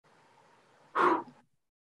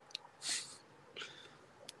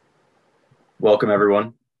Welcome,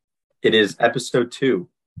 everyone. It is episode 2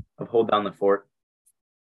 of Hold Down the Fort.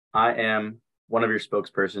 I am one of your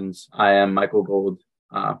spokespersons. I am Michael Gold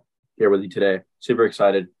here with you today. Super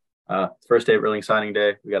excited. First day, really exciting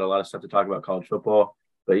day. We got a lot of stuff to talk about college football,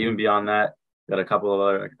 but even beyond that, got a couple of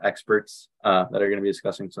other experts that are going to be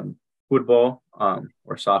discussing some football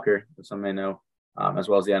or soccer, as some may know, as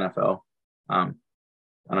well as the NFL. I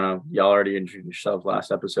don't know. Y'all already introduced yourselves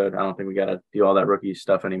last episode. I don't think we got to do all that rookie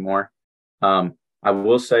stuff anymore. I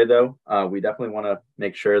will say though, we definitely want to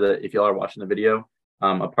make sure that if y'all are watching the video,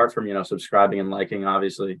 apart from subscribing and liking,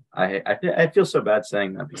 obviously, I feel so bad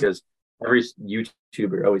saying that because every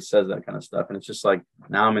YouTuber always says that kind of stuff, and it's just like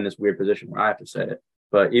now I'm in this weird position where I have to say it.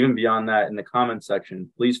 But even beyond that, in the comment section,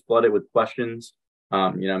 please flood it with questions.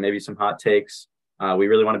 Maybe some hot takes. We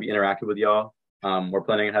really want to be interactive with y'all. We're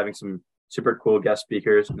planning on having some super cool guest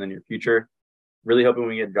speakers in the near future. Really hoping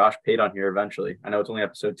we get Josh Pate on here eventually. I know it's only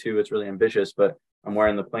episode 2. It's really ambitious, but I'm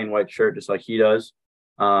wearing the plain white shirt just like he does.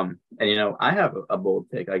 I have a bold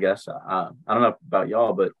take, I guess. I don't know about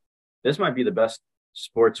y'all, but this might be the best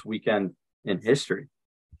sports weekend in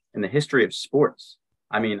the history of sports.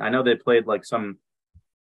 I mean, I know they played like some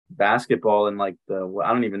basketball in I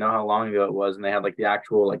don't even know how long ago it was, and they had like the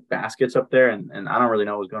actual like baskets up there, and I don't really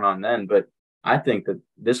know what was going on then, but I think that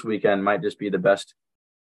this weekend might just be the best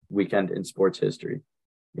weekend in sports history.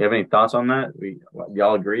 You have any thoughts on that?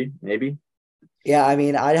 Y'all agree? Maybe. Yeah, I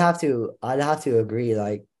mean, I'd have to agree.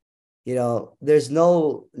 There's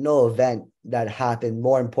no event that happened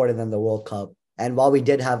more important than the World Cup. And while we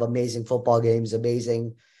did have amazing football games,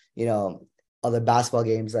 amazing, you know, other basketball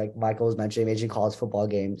games like Michael was mentioning, amazing college football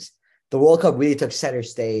games, the World Cup really took center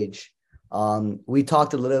stage. We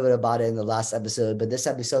talked a little bit about it in the last episode, but this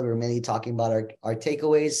episode we're mainly talking about our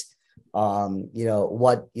takeaways,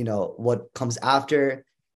 what comes after.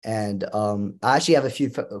 And I actually have a few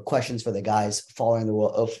questions for the guys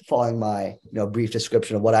following my brief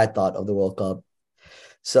description of what I thought of the World Cup.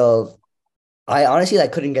 So I honestly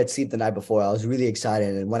couldn't get sleep the night before. I was really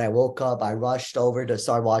excited, and when I woke up, I rushed over to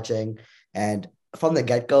start watching. And from the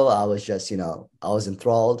get go, I was just I was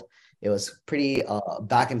enthralled. It was pretty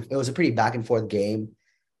it was a pretty back and forth game.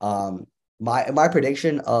 My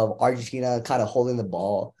prediction of Argentina kind of holding the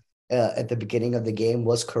ball at the beginning of the game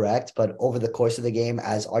was correct, but over the course of the game,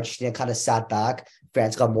 as Argentina kind of sat back,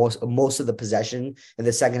 France got most of the possession in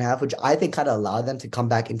the second half, which I think kind of allowed them to come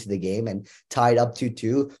back into the game and tie it up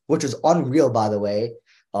 2-2, which was unreal, by the way.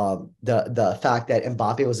 The fact that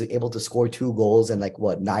Mbappe was able to score 2 goals in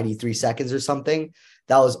 93 seconds or something,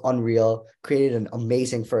 that was unreal. Created an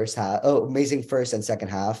amazing amazing first and second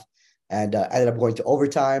half, and ended up going to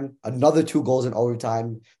overtime. Another 2 goals in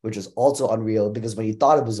overtime, which was also unreal because when you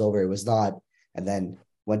thought it was over, it was not. And then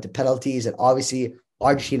went to penalties, and obviously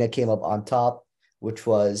Argentina came up on top, which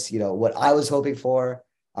was what I was hoping for.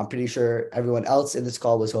 I'm pretty sure everyone else in this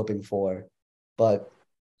call was hoping for. But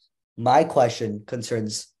my question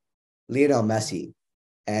concerns Lionel Messi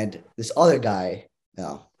and this other guy,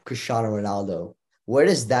 Cristiano Ronaldo. Where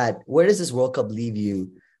does this World Cup leave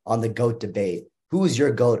you on the GOAT debate? Who is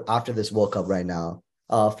your GOAT after this World Cup right now?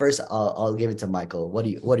 First, I'll give it to Michael. What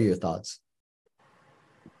are your thoughts?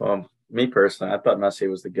 Well, me personally, I thought Messi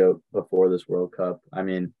was the GOAT before this World Cup. I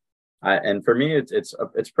mean, and for me,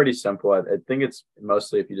 it's pretty simple. I think it's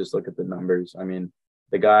mostly if you just look at the numbers. I mean,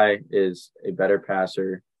 the guy is a better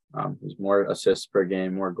passer. He's more assists per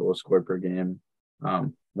game, more goals scored per game,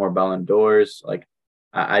 more Ballon d'Ors. Like,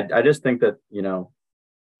 I just think that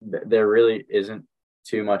there really isn't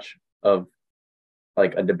too much of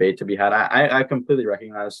like a debate to be had. I completely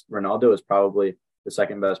recognize Ronaldo is probably the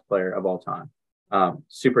second best player of all time.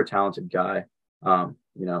 Super talented guy. I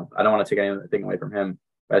don't want to take anything away from him,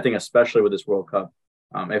 but I think especially with this World Cup,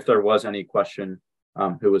 if there was any question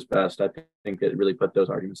who was best, I think it really put those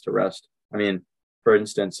arguments to rest. I mean, for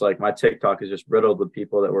instance, like my TikTok is just riddled with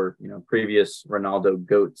people that were previous Ronaldo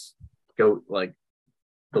goat like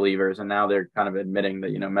believers, and now they're kind of admitting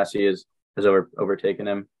that Messi has overtaken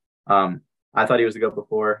him. I thought he was the GOAT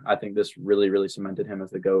before. I think this really cemented him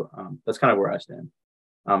as the GOAT. That's kind of where I stand.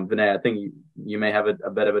 Vinay, I think you may have a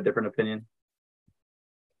bit of a different opinion.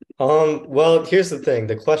 Well, here's the thing.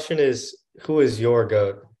 The question is, who is your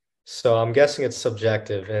GOAT? So I'm guessing it's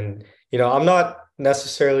subjective. And, I'm not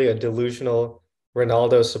necessarily a delusional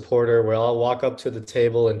Ronaldo supporter where I'll walk up to the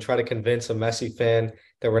table and try to convince a Messi fan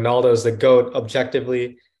that Ronaldo is the GOAT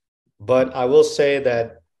objectively. But I will say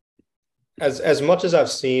that as much as I've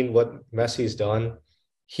seen what Messi's done,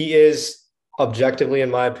 he is objectively, in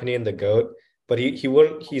my opinion, the GOAT. But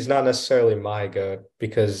he's not necessarily my GOAT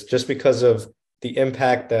because of the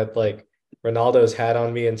impact that Ronaldo has had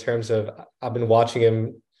on me in terms of I've been watching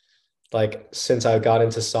him like since I got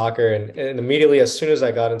into soccer, and immediately as soon as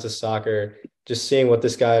I got into soccer, just seeing what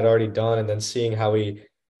this guy had already done and then seeing how he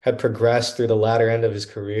had progressed through the latter end of his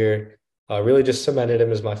career, really just cemented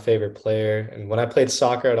him as my favorite player. And when I played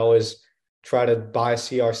soccer, I'd always try to buy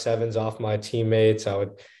CR7s off my teammates. I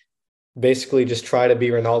would basically just try to be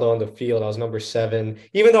Ronaldo on the field. I was number 7,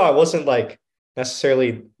 even though I wasn't like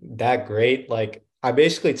necessarily that great. Like I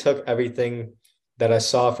basically took everything that I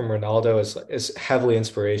saw from Ronaldo as heavily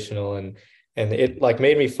inspirational, and it like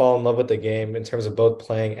made me fall in love with the game in terms of both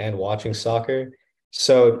playing and watching soccer.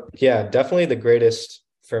 So yeah, definitely the greatest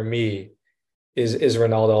for me is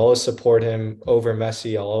Ronaldo. I'll always support him over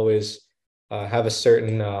Messi. I'll always have a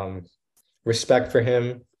certain respect for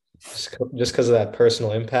him just because of that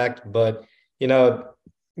personal impact. But you know,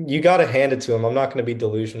 you got to hand it to him. I'm not going to be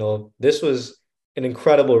delusional. This was an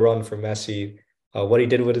incredible run for Messi. What he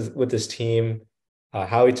did with his team,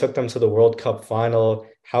 how he took them to the World Cup final,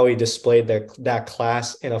 how he displayed that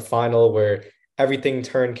class in a final where everything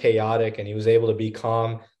turned chaotic and he was able to be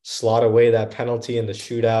calm, slot away that penalty in the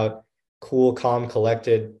shootout, cool, calm,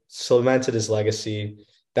 collected, cemented his legacy.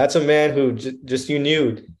 That's a man who just you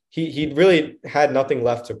knew he really had nothing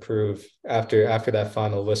left to prove after that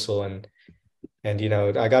final whistle, and you know,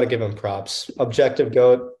 I got to give him props. Objective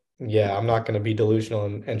GOAT, yeah, I'm not going to be delusional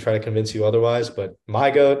and try to convince you otherwise, but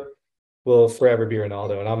my GOAT will forever be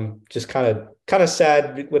Ronaldo, and I'm just kind of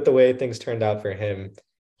sad with the way things turned out for him.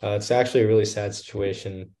 It's actually a really sad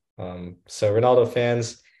situation. So Ronaldo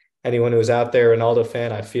fans, anyone who's out there, Ronaldo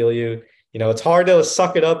fan, I feel you. You know, it's hard to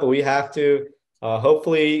suck it up, but we have to.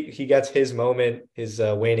 Hopefully he gets his moment, his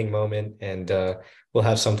waning moment, and we'll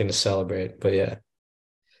have something to celebrate. But yeah.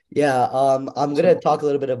 Yeah, I'm gonna talk a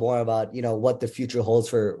little bit more about what the future holds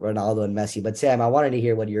for Ronaldo and Messi. But Sam, I wanted to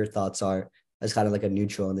hear what your thoughts are as kind of like a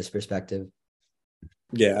neutral in this perspective.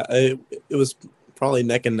 Yeah, it was probably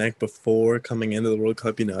neck and neck before coming into the World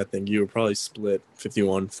Cup. I think you were probably split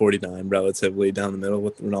 51-49 relatively down the middle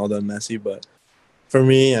with Ronaldo and Messi. But for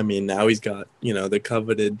me, I mean, now he's got, the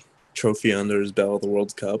coveted trophy under his belt, the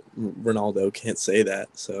World Cup. Ronaldo can't say that.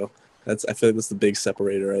 So I feel like that's the big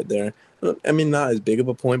separator right there. I mean, not as big of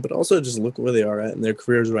a point, but also just look where they are at in their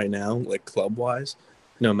careers right now, like club-wise.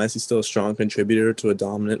 Messi's still a strong contributor to a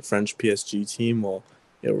dominant French PSG team, while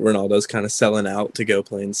Ronaldo's kind of selling out to go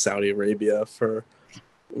play in Saudi Arabia for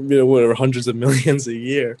whatever hundreds of millions a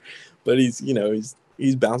year. But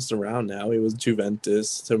he's bounced around now. He was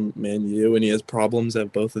Juventus to Man U, and he has problems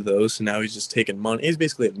at both of those. So now he's just taking money. He's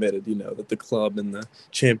basically admitted, that the club and the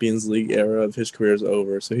Champions League era of his career is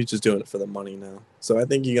over. So he's just doing it for the money now. So I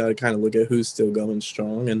think you got to kind of look at who's still going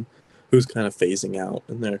strong and who's kind of phasing out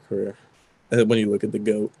in their career when you look at the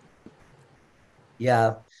GOAT.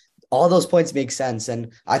 Yeah, all those points make sense.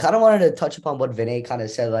 And I kind of wanted to touch upon what Vinay kind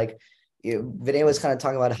of said. Like, Vinay was kind of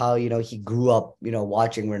talking about how, he grew up,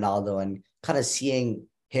 watching Ronaldo and kind of seeing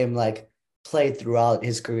him like play throughout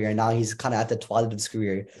his career. And now he's kind of at the twilight of his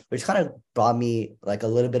career, which kind of brought me like a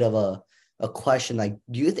little bit of a question. Like,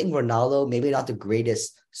 do you think Ronaldo, maybe not the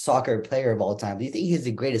greatest soccer player of all time, do you think he's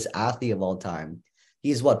the greatest athlete of all time?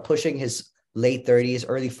 He's pushing his late 30s,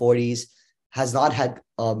 early 40s, has not had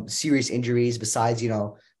serious injuries besides,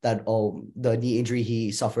 that the knee injury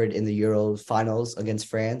he suffered in the Euro finals against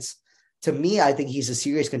France. To me, I think he's a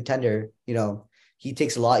serious contender. He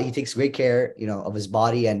takes great care, of his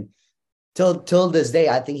body. And till this day,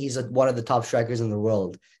 I think he's one of the top strikers in the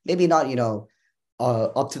world. Maybe not,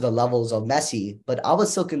 up to the levels of Messi, but I would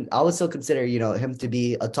still consider, him to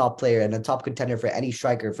be a top player and a top contender for any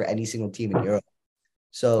striker for any single team in Europe.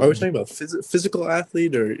 So are we talking about physical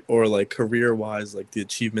athlete or like career wise, like the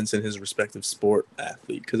achievements in his respective sport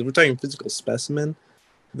athlete? Because if we're talking physical specimen,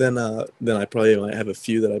 then I probably might have a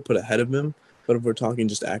few that I put ahead of him. But if we're talking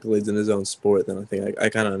just accolades in his own sport, then I think I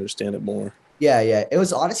kind of understand it more. Yeah. I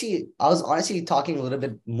was honestly talking a little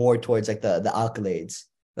bit more towards like the accolades.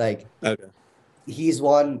 Like, okay, he's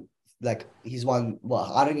won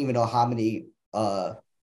well, I don't even know how many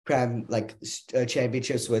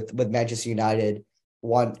championships with Manchester United,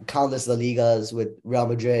 won countless La Ligas with Real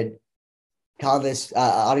Madrid, countless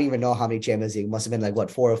I don't even know how many Champions League, must have been like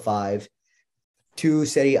 4 or 5, 2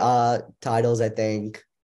 Serie A titles, I think.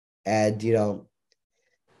 And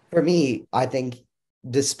for me, I think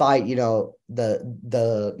despite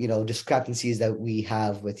the discrepancies that we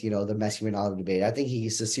have with the Messi Ronaldo debate, I think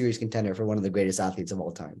he's a serious contender for one of the greatest athletes of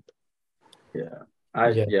all time. Yeah,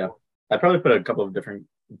 I probably put a couple of different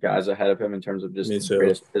guys ahead of him in terms of just Me the too.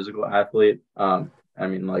 greatest physical athlete. I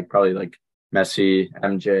mean, like probably like Messi,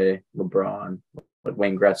 MJ, LeBron, like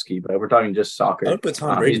Wayne Gretzky. But if we're talking just soccer, I would put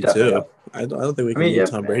Tom he's Brady definitely too. up. I don't think we I can mean, leave yeah,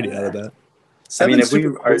 Tom Brady out of that. I mean, 7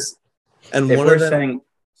 Super Bowls, and if one we're of them. saying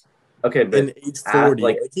Okay, but in age 40.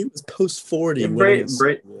 like Like he was post 40 winning a Brady,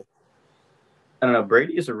 Super Bowl. I don't know.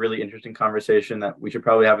 Brady is a really interesting conversation that we should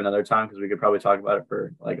probably have another time because we could probably talk about it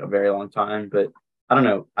for like a very long time. But I don't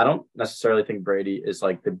know. I don't necessarily think Brady is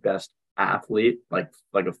like the best athlete, like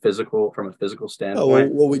a physical from a physical Oh, well,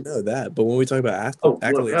 standpoint. we know that. But when we talk about Oh, well,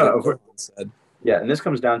 accolades, yeah, like Rohan said, yeah, and this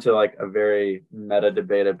comes down to like a very meta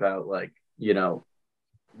debate about like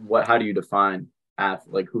how do you define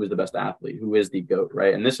like who is the best athlete, who is the GOAT,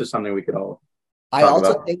 right? And this is something we could all I talk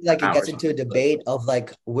also about think for like it gets hours into a on. But debate of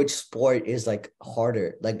like which sport is like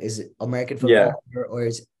harder. Like is it American yeah, football harder, or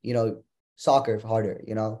is soccer harder,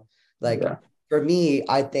 Like yeah, for me,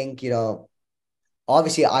 I think,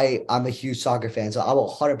 obviously I'm a huge soccer fan, so I will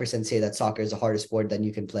 100% say that soccer is the hardest sport that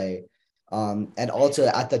you can play. And also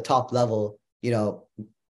at the top level,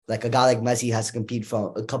 like a guy like Messi has to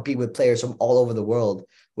compete with players from all over the world.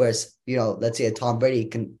 Whereas, let's say a Tom Brady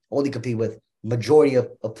can only compete with majority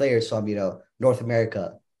of players from, North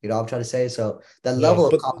America. You know what I'm trying to say? So the Yeah. level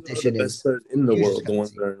of but those are the competition best is players in the huge world, the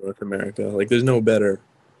ones discrepancy. that are in North America. Like there's no better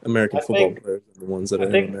American I football think players than the ones that I are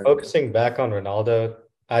in think America. focusing back on Ronaldo,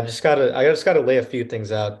 I just gotta lay a few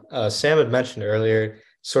things out. Sam had mentioned earlier,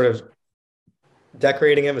 sort of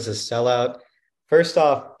decorating him as a sellout. First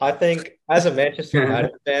off, I think as a Manchester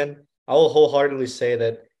United fan, I will wholeheartedly say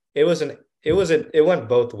that it went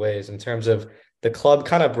both ways in terms of the club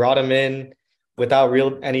kind of brought him in without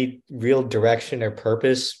any real direction or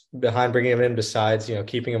purpose behind bringing him in besides,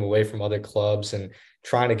 keeping him away from other clubs and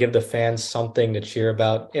trying to give the fans something to cheer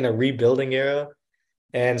about in a rebuilding era.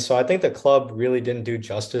 And so I think the club really didn't do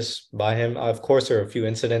justice by him. Of course, there are a few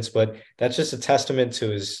incidents, but that's just a testament to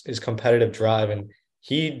his competitive drive. And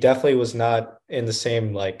he definitely was not in the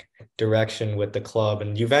same like direction with the club.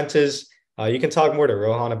 And Juventus, you can talk more to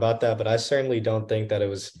Rohan about that, but I certainly don't think that it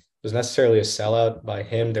was necessarily a sellout by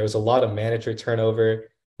him. There was a lot of manager turnover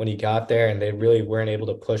when he got there, and they really weren't able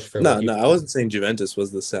to push for what No, he no, I wanted. wasn't saying Juventus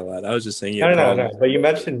was the sellout. I was just saying he No, had no, no, no. problems. But you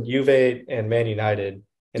mentioned Juve and Man United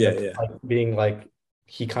and Yeah, the yeah. like, being like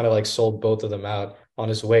he kind of like sold both of them out on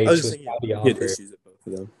his way I was to just saying he had issues at both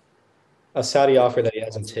of them. A Saudi offer that he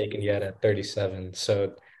hasn't taken yet at 37.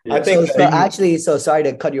 So I yeah. think So, so that Speaking, actually, so sorry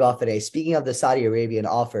to cut you off today. Speaking of the Saudi Arabian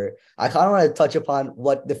offer, I kind of want to touch upon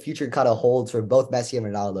what the future kind of holds for both Messi and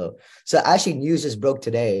Ronaldo. So, actually, news just broke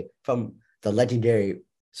today from the legendary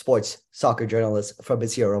sports soccer journalist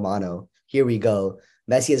Fabrizio Romano. Here we go.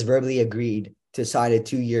 Messi has verbally agreed to sign a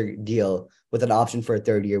 2-year deal with an option for a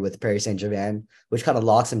third year with Paris Saint-Germain, which kind of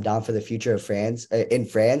locks him down for the future of France. In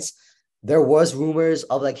France, there was rumors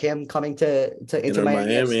of like him coming to Inter Inter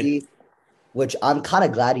Miami Miami. FC, which I'm kind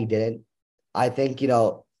of glad he didn't. I think,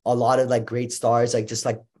 a lot of like great stars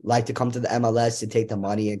like to come to the MLS to take the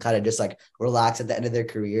money and kind of just like relax at the end of their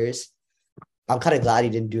careers. I'm kind of glad he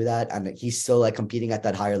didn't do that, and he's still like competing at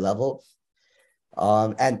that higher level.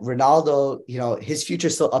 And Ronaldo, his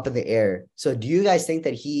future's still up in the air. So do you guys think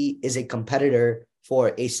that he is a competitor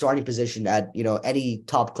for a starting position at, any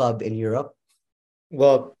top club in Europe?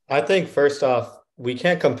 well, I think first off, we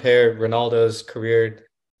can't compare Ronaldo's career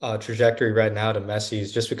trajectory right now to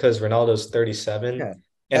Messi's just because Ronaldo's 37 Yeah,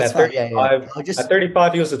 and that's fine. Yeah, yeah. I'll at just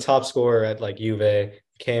 35 he was the top scorer at like Juve,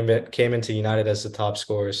 came into United as the top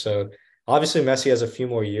scorer. So obviously Messi has a few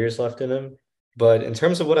more years left in him, but in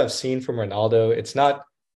terms of what I've seen from Ronaldo, it's not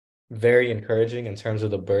very encouraging in terms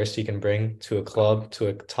of the burst he can bring to a club, to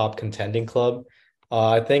a top contending club.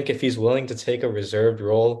 I think if he's willing to take a reserved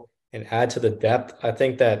role and add to the depth, I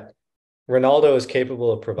think that Ronaldo is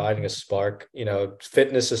capable of providing a spark,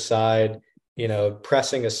 fitness aside,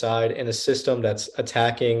 pressing aside in a system that's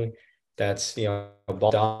attacking, that's,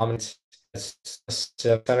 ball dominant, that's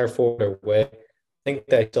center forward away. I think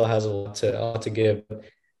that he still has a lot to give.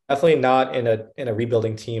 Definitely not in a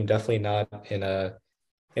rebuilding team, definitely not in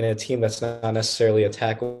a team that's not necessarily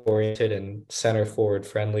attack oriented and center forward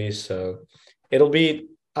friendly. So it'll be,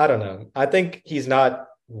 I don't know. I think he's not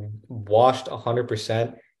washed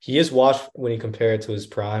 100%. He is washed when you compare it to his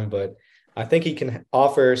prime, but I think he can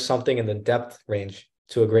offer something in the depth range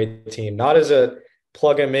to a great team, not as a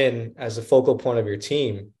plug him in as a focal point of your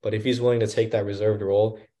team, but if he's willing to take that reserved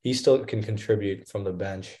role, he still can contribute from the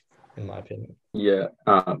bench, in my opinion. yeah.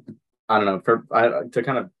 I don't know. To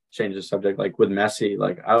kind of change the subject, like with Messi,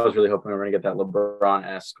 like I was really hoping we were gonna get that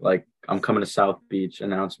LeBron-esque, like I'm coming to South Beach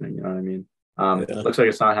announcement. You know what I mean? Yeah. Looks like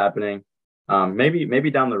it's not happening. Maybe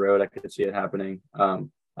down the road I could see it happening.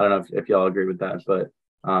 I don't know if y'all agree with that, but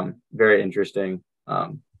very interesting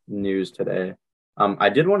news today. I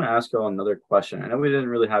did want to ask y'all another question. I know we didn't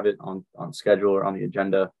really have it on schedule or on the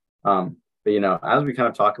agenda, but as we kind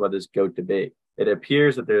of talk about this GOAT debate, it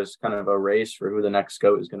appears that there's kind of a race for who the next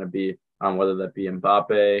GOAT is going to be, whether that be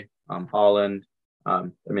Mbappe, Holland. I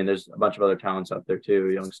mean, there's a bunch of other talents out there too,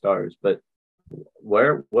 young stars. But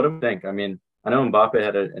what do we think? I mean, I know Mbappe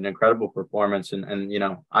had an incredible performance, and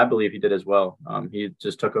I believe he did as well. He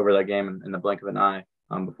just took over that game in the blink of an eye.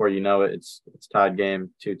 Before you know it, it's tied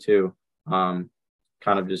game 2-2. Kind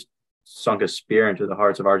of just sunk a spear into the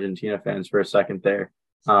hearts of Argentina fans for a second there.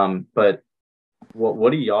 But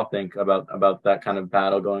what do y'all think about that kind of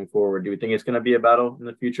battle going forward? Do you think it's going to be a battle in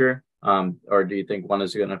the future, or do you think one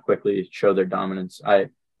is going to quickly show their dominance?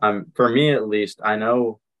 For me at least, I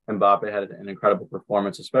know Mbappe had an incredible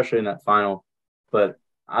performance, especially in that final. But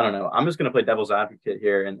I don't know. I'm just going to play devil's advocate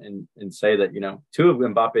here and say that two of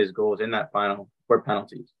Mbappe's goals in that final were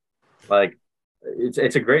penalties. Like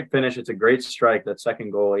it's a great finish. It's a great strike. That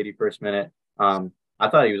second goal, 81st minute. I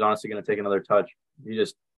thought he was honestly going to take another touch. He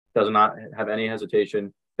just does not have any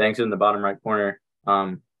hesitation. Banks it in the bottom right corner.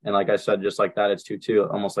 And like I said, just like that, it's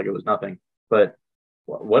 2-2, almost like it was nothing. But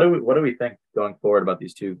what do we think going forward about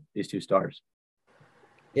these two stars?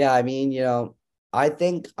 Yeah, I mean, I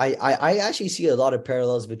think I actually see a lot of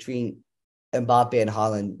parallels between Mbappe and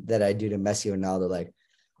Haaland that I do to Messi and Ronaldo. Like,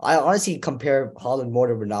 I honestly compare Haaland more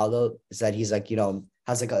to Ronaldo. Is that he's like,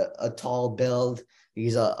 has like a tall build.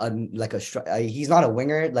 He's he's not a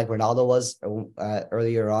winger like Ronaldo was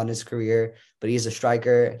earlier on in his career, but he's a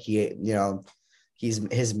striker.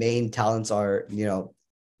 His main talents are,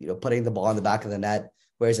 putting the ball in the back of the net.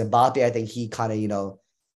 Whereas Mbappe, I think he kind of,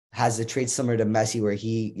 has the traits similar to Messi where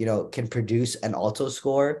he, can produce and also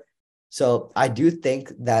score. So I do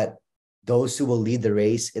think that those two will lead the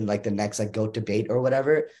race in like the next like GOAT debate or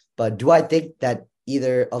whatever. But do I think that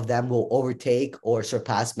either of them will overtake or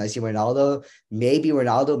surpass Messi or Ronaldo? Maybe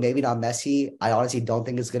Ronaldo, maybe not Messi. I honestly don't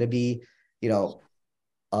think it's going to be, to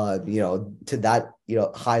that,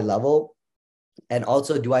 high level. And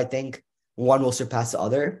also, do I think one will surpass the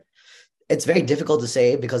other? It's very difficult to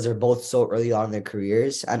say because they're both so early on in their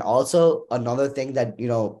careers. And also another thing that,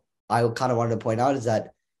 I kind of wanted to point out is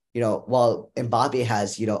that, while Mbappe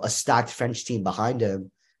has, a stacked French team behind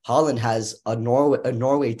him, Holland has a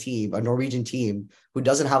Norwegian team who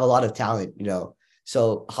doesn't have a lot of talent,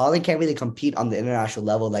 So Holland can't really compete on the international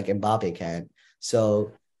level like Mbappe can.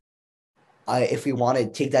 So if we want to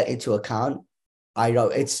take that into account,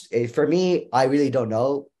 for me, I really don't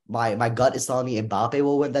know. My gut is telling me Mbappe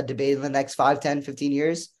will win that debate in the next 5, 10, 15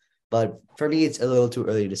 years. But for me, it's a little too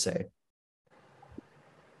early to say.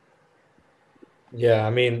 Yeah, I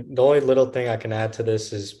mean, the only little thing I can add to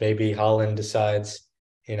this is maybe Holland decides,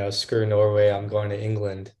 screw Norway, I'm going to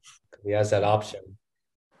England. He has that option.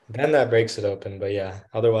 Then that breaks it open. But yeah,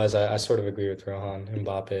 otherwise, I sort of agree with Rohan.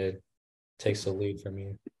 Mbappe takes the lead for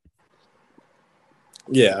me.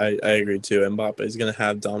 Yeah, I agree too. Mbappe is going to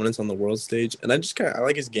have dominance on the world stage. And I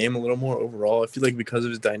like his game a little more overall. I feel like because of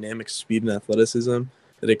his dynamic speed and athleticism,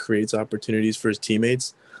 that it creates opportunities for his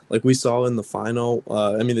teammates. Like we saw in the final,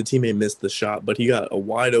 the teammate missed the shot, but he got a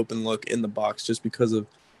wide open look in the box just because of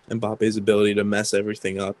Mbappe's ability to mess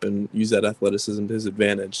everything up and use that athleticism to his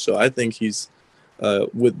advantage. So I think he's,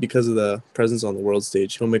 because of the presence on the world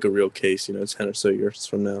stage, he'll make a real case, 10 or so years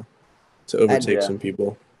from now to overtake some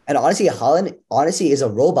people. And honestly, Haaland is a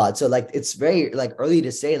robot. So like it's very like early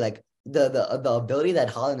to say like the ability that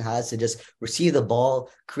Haaland has to just receive the ball,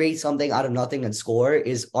 create something out of nothing and score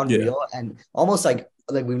is unreal and almost like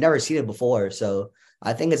we've never seen it before. So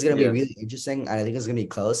I think it's gonna be really interesting, and I think it's gonna be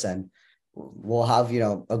close, and we'll have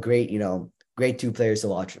a great two players to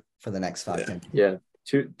watch for the next 5, 10 years.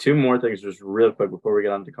 Yeah. Two more things just real quick before we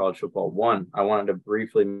get on to college football. One, I wanted to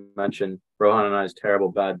briefly mention Rohan and I's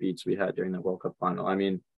terrible bad beats we had during the World Cup final. I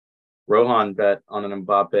mean, Rohan bet on an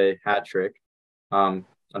Mbappe hat trick.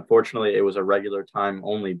 Unfortunately, it was a regular time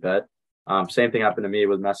only bet. Same thing happened to me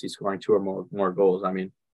with Messi scoring 2 or more goals. I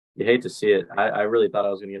mean, you hate to see it. I really thought I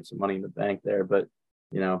was going to get some money in the bank there, but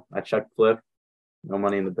I checked Flip, no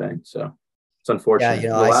money in the bank. So it's unfortunate.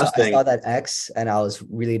 Yeah, I saw that X and I was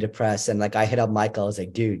really depressed. And like I hit up Michael, I was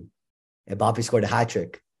like, dude, Mbappe scored a hat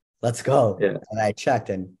trick. Let's go. Yeah. And I checked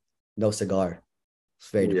and no cigar. It's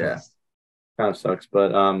very depressed. Yeah. Kind of sucks.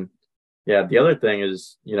 But yeah, the other thing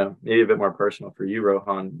is, maybe a bit more personal for you,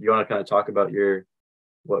 Rohan. You want to kind of talk about your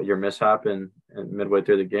mishap in midway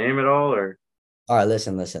through the game at all, or? All right,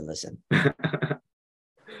 listen.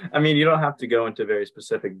 I mean, you don't have to go into very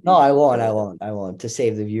specific details. No, I won't to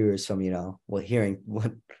save the viewers from, hearing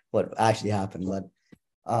what actually happened. But,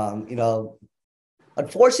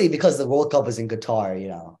 unfortunately, because the World Cup is in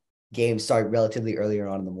Qatar, games start relatively earlier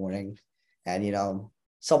on in the morning. And,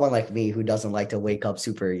 someone like me who doesn't like to wake up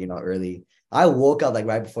super, early, I woke up like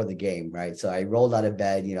right before the game, right? So I rolled out of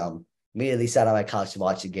bed, immediately sat on my couch to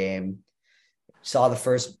watch the game, saw the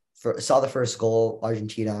first goal,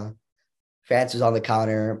 Argentina. France was on the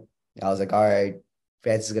counter. I was like, all right,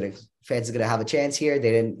 France is gonna have a chance here.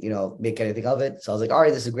 They didn't, make anything of it. So I was like, all right,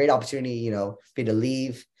 this is a great opportunity, for me to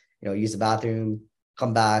leave, use the bathroom,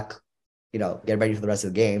 come back, get ready for the rest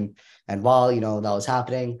of the game. And while, that was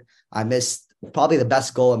happening, I missed probably the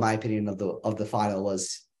best goal in my opinion of the final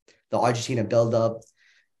was the Argentina buildup,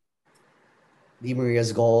 Di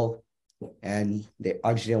Maria's goal, and the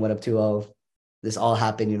Argentina went up 2-0. This all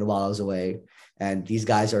happened, while I was away. And these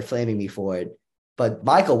guys are flaming me for it. But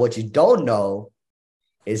Michael, what you don't know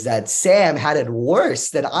is that Sam had it worse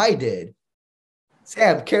than I did.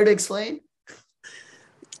 Sam, care to explain?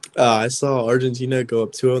 I saw Argentina go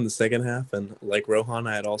up 2-0 in the second half, and like Rohan,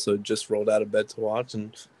 I had also just rolled out of bed to watch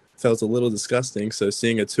and felt a little disgusting. So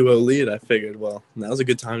seeing a 2-0 lead, I figured, well, now's a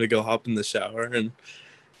good time to go hop in the shower and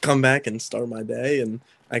come back and start my day. And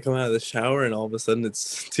I come out of the shower, and all of a sudden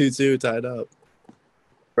it's 2-2 tied up.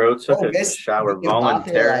 Bro took a shower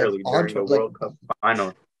voluntarily during the World Cup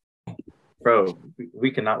final. Bro, we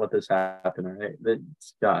cannot let this happen, all right?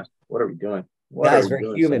 Gosh, what are we doing? Guys,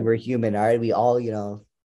 we're human. We're human, all right? We all,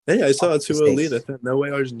 Hey, I saw a 2-0 lead. I thought, no way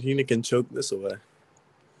Argentina can choke this away.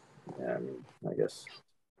 Yeah, I mean, I guess.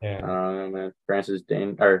 Yeah. I don't know, man. France is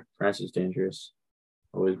dangerous.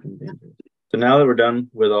 Always been dangerous. So now that we're done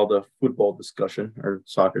with all the football discussion or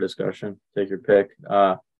soccer discussion, take your pick.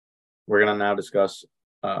 We're gonna now discuss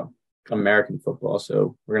American football.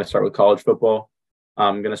 So we're gonna start with college football.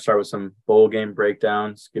 I'm gonna start with some bowl game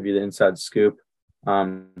breakdowns, give you the inside scoop.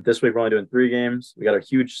 This week we're only doing 3 games. We got a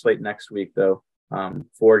huge slate next week though.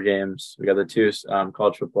 4 games. We got the 2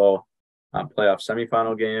 college football playoff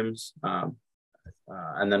semifinal games,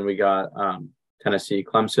 and then we got Tennessee,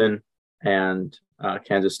 Clemson, and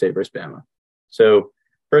Kansas State versus Bama. So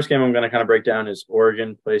first game I'm going to kind of break down is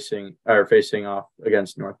Oregon facing off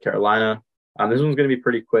against North Carolina. This one's going to be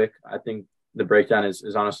pretty quick. I think the breakdown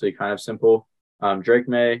is honestly kind of simple. Drake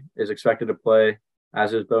May is expected to play,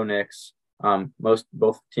 as is Bo Nix.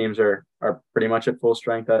 Both teams are pretty much at full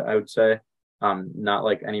strength, I would say. Not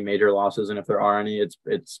like any major losses, and if there are any,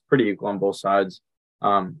 it's pretty equal on both sides.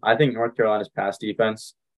 I think North Carolina's pass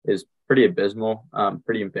defense is pretty abysmal,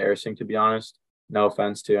 pretty embarrassing to be honest. No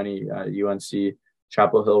offense to any UNC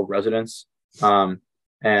Chapel Hill residents. Oregon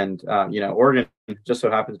just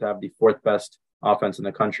so happens to have the 4th best offense in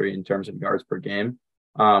the country in terms of yards per game.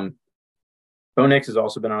 Bo Nix has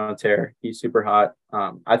also been on a tear. He's super hot.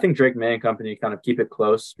 I think Drake May and company kind of keep it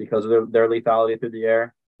close because of their lethality through the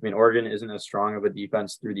air. I mean, Oregon isn't as strong of a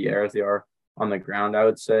defense through the air as they are on the ground, I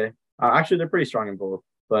would say. Actually, they're pretty strong in both.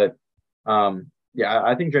 But,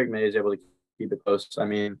 I think Drake May is able to keep it close. I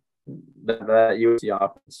mean, that USC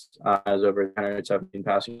offense has over 117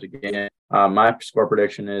 passing a game. My score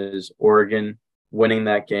prediction is Oregon winning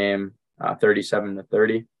that game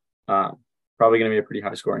 37-30. Probably going to be a pretty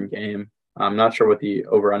high-scoring game. I'm not sure what the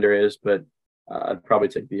over-under is, but I'd probably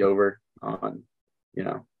take the over on,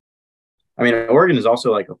 I mean, Oregon is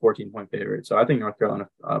also like a 14-point favorite, so I think North Carolina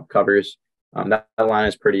covers. That line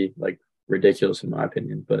is pretty ridiculous in my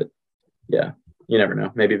opinion, but yeah, you never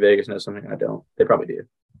know. Maybe Vegas knows something I don't. They probably do.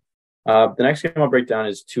 The next game I'll break down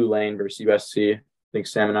is Tulane versus USC. I think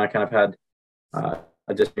Sam and I kind of had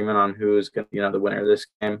a disagreement on who is going to, the winner of this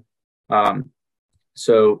game.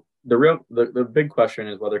 So the big question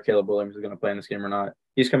is whether Caleb Williams is going to play in this game or not.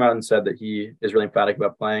 He's come out and said that he is really emphatic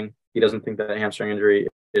about playing. He doesn't think that a hamstring injury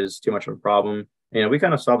is too much of a problem. We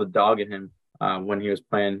kind of saw the dog in him when he was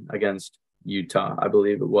playing against Utah, I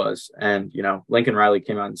believe it was. And, Lincoln Riley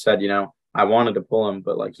came out and said, I wanted to pull him,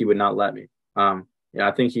 but he would not let me.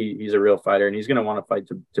 I think he's a real fighter and he's going to want to fight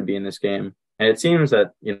to be in this game. And it seems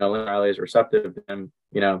that, Lincoln Riley is receptive to him,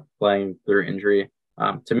 playing through injury.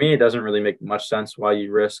 To me, it doesn't really make much sense why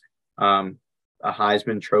you risk a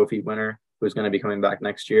Heisman Trophy winner who's going to be coming back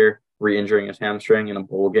next year, re-injuring his hamstring in a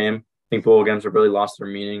bowl game. I think bowl games have really lost their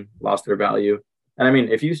meaning, lost their value. And I mean,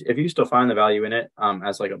 if you still find the value in it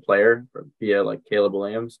as a player via Caleb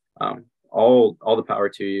Williams, all the power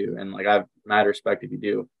to you. And I have mad respect if you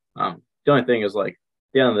do. The only thing is at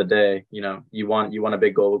the end of the day, you want a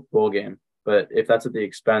big bowl game. But if that's at the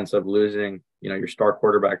expense of losing, your star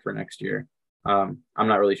quarterback for next year, I'm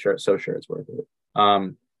not really sure it's worth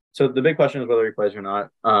it. So the big question is whether he plays or not.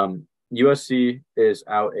 USC is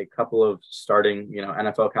out a couple of starting,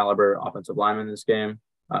 NFL caliber offensive linemen in this game.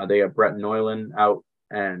 They have Brett Neulin out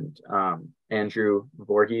and Andrew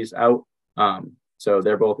Voorhees out. So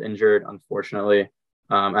they're both injured, unfortunately.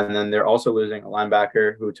 And then they're also losing a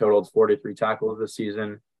linebacker who totaled 43 tackles this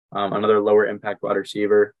season, another lower impact wide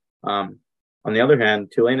receiver. On the other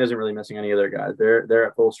hand, Tulane isn't really missing any of their guys. They're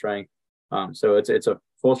at full strength. So it's a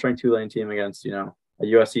full strength Tulane team against, a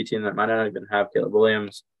USC team that might not even have Caleb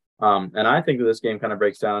Williams. And I think that this game kind of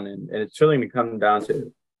breaks down, and it's really going to come down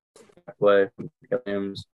to play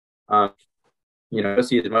games.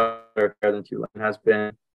 USC is much better than Tulane has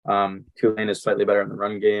been. Tulane is slightly better in the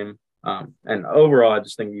run game. And overall, I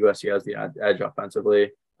just think USC has the edge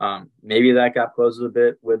offensively. Maybe that gap closes a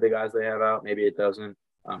bit with the guys they have out. Maybe it doesn't.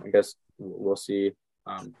 I guess we'll see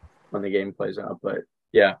when the game plays out. But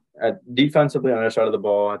yeah, defensively on the other side of the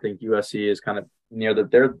ball, I think USC is kind of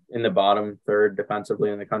they're in the bottom third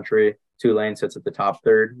defensively in the country. Tulane sits at the top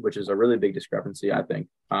third, which is a really big discrepancy, I think.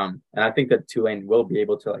 And I think that Tulane will be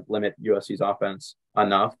able to limit USC's offense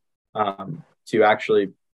enough to actually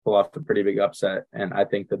pull off a pretty big upset. And I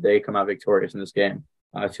think that they come out victorious in this game.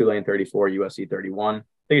 Tulane 34, USC 31. I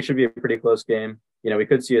think it should be a pretty close game. We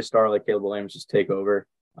could see a star like Caleb Williams just take over.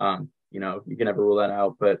 You can never rule that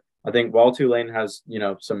out. But I think while Tulane has,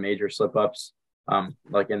 some major slip ups,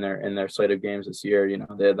 like in their slate of games this year,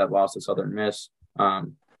 they had that loss to Southern Miss,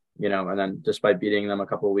 and then despite beating them a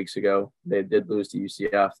couple of weeks ago, they did lose to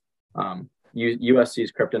UCF.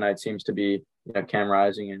 USC's kryptonite seems to be, Cam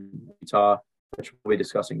Rising in Utah, which we'll be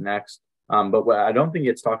discussing next. But what I don't think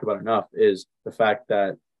gets talked about enough is the fact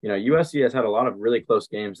that, USC has had a lot of really close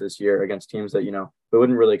games this year against teams that, we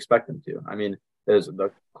wouldn't really expect them to. I mean, there's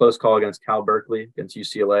the close call against Cal Berkeley, against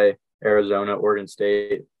UCLA, Arizona, Oregon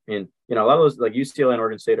State. I mean, a lot of those, like UCLA and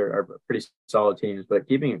Oregon State are pretty solid teams, but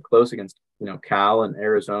keeping it close against, Cal and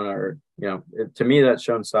Arizona, or, to me, that's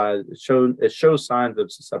shown size. It shows signs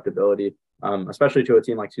of susceptibility, especially to a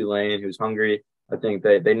team like Tulane, who's hungry. I think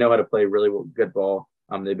they know how to play really good ball.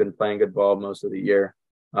 They've been playing good ball most of the year.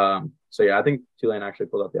 So yeah, I think Tulane actually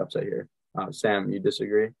pulled out the upset here. Sam, you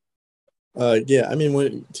disagree? Yeah, I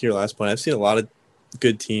mean, to your last point, I've seen a lot of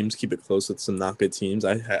good teams keep it close with some not good teams.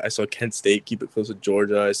 I saw Kent State keep it close with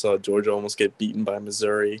Georgia. I saw Georgia almost get beaten by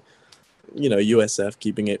Missouri. USF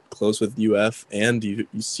keeping it close with UF and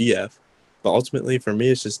UCF. But ultimately, for me,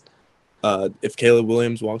 it's just if Caleb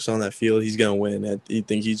Williams walks on that field, he's going to win. I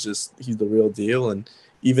think he's the real deal. And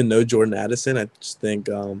even though Jordan Addison, I just think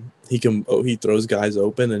he throws guys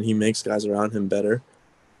open and he makes guys around him better.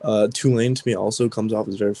 Tulane, to me, also comes off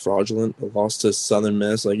as very fraudulent. A loss to Southern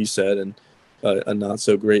Miss, like you said, and a not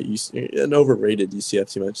so great, an overrated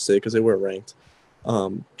UCF team, I'd say, because they were ranked.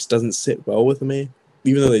 Just doesn't sit well with me,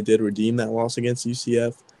 even though they did redeem that loss against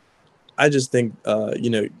UCF. I just think,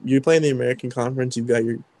 you're playing the American Conference. You've got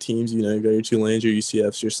your teams, you've got your Tulanes, your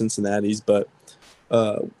UCFs, your Cincinnatis, but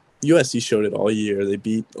USC showed it all year. They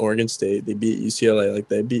beat Oregon State. They beat UCLA.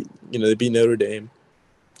 They beat Notre Dame.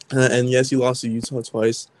 And yes, you lost to Utah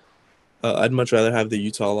twice. I'd much rather have the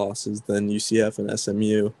Utah losses than UCF and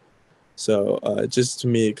SMU. So just to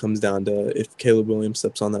me, it comes down to if Caleb Williams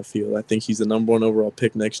steps on that field. I think he's the number 1 overall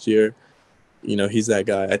pick next year. He's that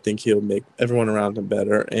guy. I think he'll make everyone around him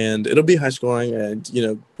better. And it'll be high scoring.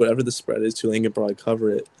 And, whatever the spread is, Tulane can probably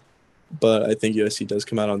cover it. But I think USC does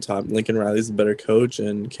come out on top. Lincoln Riley's the better coach,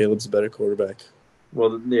 and Caleb's the better quarterback.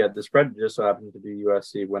 Well, yeah, the spread just so happens to be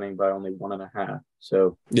USC winning by only 1.5.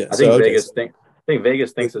 So yeah, I think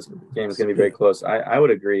Vegas thinks this game is going to be very close. I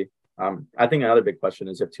would agree. I think another big question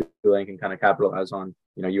is if Tulane can kind of capitalize on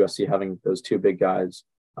USC having those 2 big guys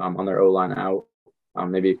on their O-line out,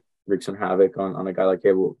 maybe wreak some havoc on a guy like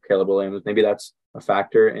Caleb Williams. Maybe that's a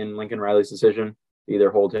factor in Lincoln Riley's decision to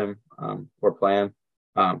either hold him or play him.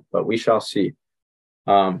 But we shall see.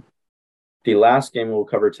 The last game we'll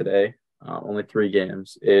cover today, only 3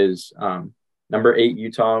 games, is number 8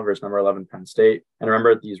 Utah versus number 11 Penn State. And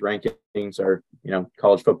remember, these rankings are,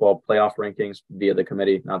 college football playoff rankings via the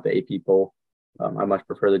committee, not the AP poll. I much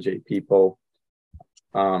prefer the JP poll.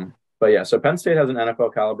 But yeah, so Penn State has an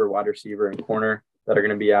NFL caliber wide receiver and corner that are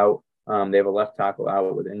going to be out. They have a left tackle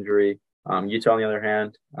out with injury. Utah, on the other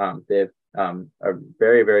hand, they have a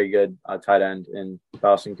very, very good tight end in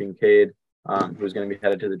Dawson Kincaid, who's going to be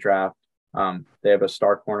headed to the draft. They have a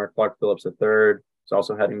star corner, Clark Phillips III, who's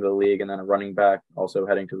also heading to the league, and then a running back also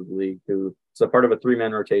heading to the league, who is a part of a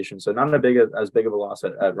 3-man rotation. So not as big of a loss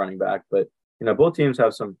at running back, but both teams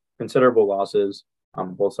have some considerable losses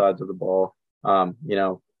on both sides of the ball.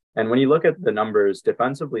 And when you look at the numbers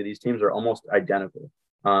defensively, these teams are almost identical.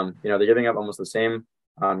 They're giving up almost the same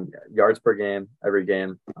yards per game every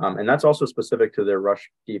game. And that's also specific to their rush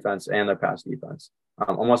defense and their pass defense,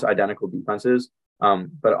 almost identical defenses.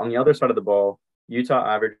 But on the other side of the ball, Utah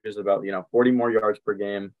averages about, 40 more yards per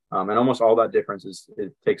game. And almost all that difference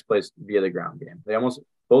it takes place via the ground game.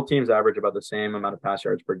 Both teams average about the same amount of pass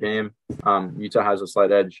yards per game. Utah has a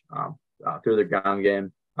slight edge through the ground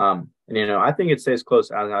game. And I think it stays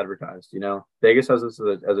close as advertised. Vegas has this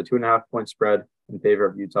as a 2.5 point spread in favor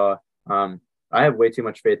of Utah. I have way too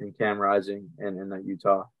much faith in Cam Rising and in the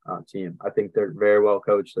Utah team. I think they're very well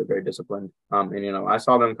coached. They're very disciplined. And I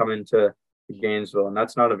saw them come into Gainesville, and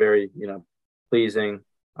that's not a very pleasing,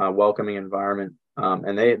 welcoming environment.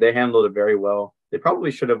 And they handled it very well. They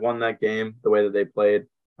probably should have won that game the way that they played.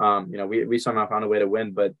 We somehow found a way to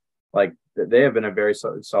win, but like they have been a very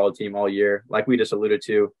solid team all year. Like we just alluded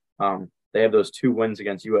to, they have those 2 wins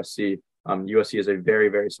against USC. USC is a very,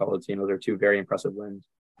 very solid team. Those are 2 very impressive wins.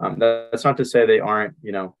 That's not to say they aren't,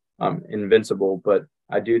 invincible, but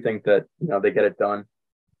I do think that, they get it done.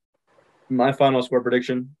 My final score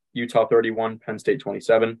prediction, Utah 31, Penn State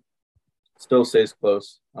 27. Still stays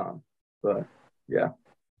close. But yeah,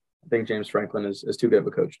 I think James Franklin is too good of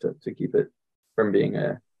a coach to keep it from being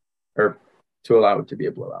or to allow it to be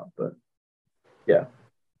a blowout. But yeah.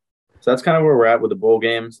 So that's kind of where we're at with the bowl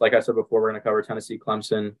games. Like I said before, we're going to cover Tennessee,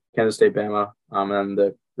 Clemson, Kansas State, Bama, and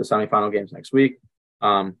the semifinal games next week.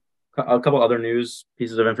 A couple other news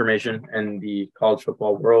pieces of information in the college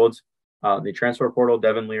football world. The transfer portal,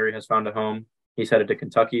 Devin Leary has found a home. He's headed to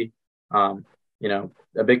Kentucky. A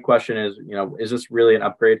big question is this really an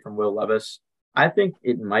upgrade from Will Levis? I think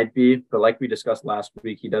it might be, but like we discussed last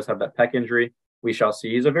week, he does have that pec injury. We shall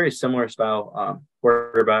see. He's a very similar style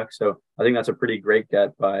quarterback, so I think that's a pretty great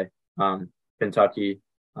get by Kentucky.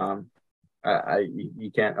 You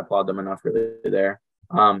can't applaud them enough really there.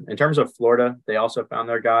 In terms of Florida, they also found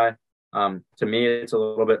their guy. To me, it's a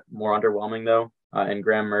little bit more underwhelming though. In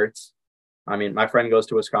Graham Mertz. I mean, my friend goes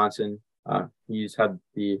to Wisconsin. He's had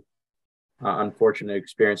the unfortunate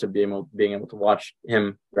experience of being able to watch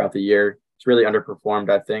him throughout the year. It's really underperformed,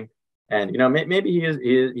 I think. And maybe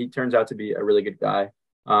he turns out to be a really good guy.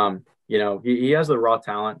 He has the raw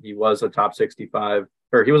talent. He was a top 65,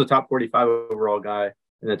 or he was a top 45 overall guy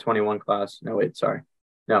in the 21 class. No, wait, sorry.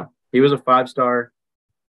 No, he was a 5-star.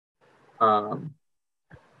 What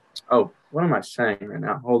am I saying right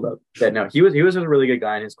now? Hold up. Yeah, no, he was a really good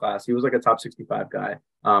guy in his class. He was like a top 65 guy.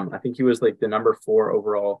 I think he was like the number 4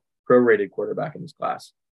 overall pro-rated quarterback in his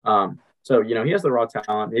class. So he has the raw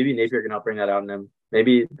talent. Maybe Napier can help bring that out in him.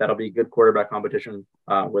 Maybe that'll be good quarterback competition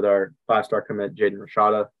with our 5-star commit, Jaden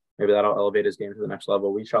Rashada. Maybe that'll elevate his game to the next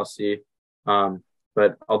level. We shall see.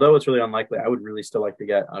 But although it's really unlikely, I would really still like to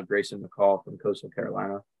get Grayson McCall from Coastal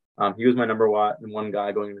Carolina. He was my number 1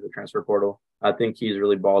 guy going into the transfer portal. I think he's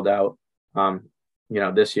really balled out,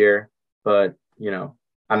 this year. But,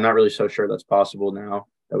 I'm not really so sure that's possible now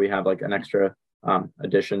that we have like an extra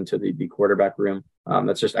addition to the quarterback room.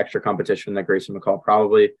 That's just extra competition that Grayson McCall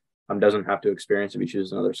probably doesn't have to experience if he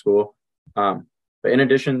chooses another school. But in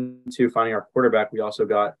addition to finding our quarterback, we also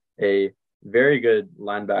got a very good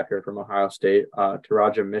linebacker from Ohio State,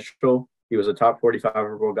 Taraja Mitchell. He was a top 45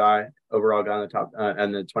 overall guy in the top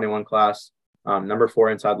and the 21 class, number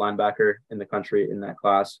 4 inside linebacker in the country in that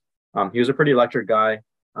class. He was a pretty electric guy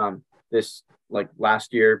this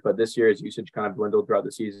last year, but this year his usage kind of dwindled throughout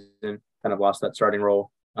the season, kind of lost that starting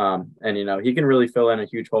role. And he can really fill in a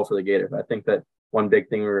huge hole for the Gators. I think that one big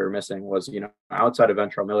thing we were missing was, outside of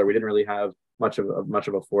Ventrell Miller, we didn't really have much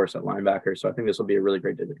of a force at linebacker. So I think this will be a really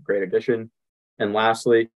great addition. And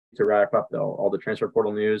lastly, to wrap up all the transfer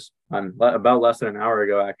portal news, about less than an hour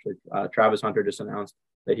ago, actually, Travis Hunter just announced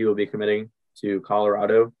that he will be committing to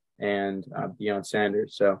Colorado and Deion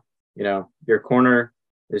Sanders. So, your corner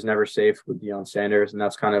is never safe with Deion Sanders. And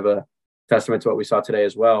that's kind of a testament to what we saw today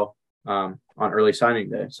as well on early signing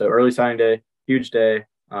day. So early signing day, huge day,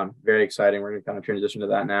 very exciting. We're going to kind of transition to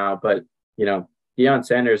that now. But, Deion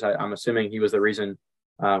Sanders, I'm assuming he was the reason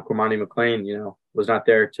Cormani McClain, was not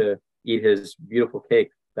there to eat his beautiful cake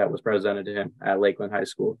that was presented to him at Lakeland High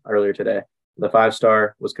School earlier today. The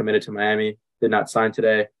 5-star was committed to Miami, did not sign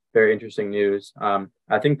today. Very interesting news.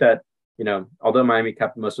 I think that, although Miami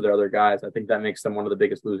kept most of their other guys, I think that makes them one of the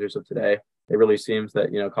biggest losers of today. It really seems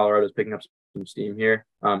that, Colorado's picking up some steam here.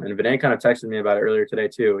 And Vinay kind of texted me about it earlier today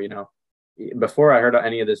too. Before I heard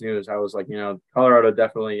any of this news, I was like, Colorado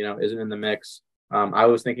definitely, isn't in the mix. I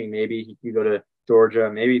was thinking maybe he could go to Georgia,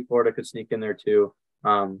 maybe Florida could sneak in there too.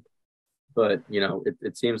 But,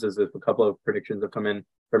 it seems as if a couple of predictions have come in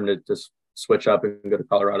for him to just switch up and go to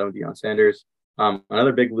Colorado and Deion Sanders.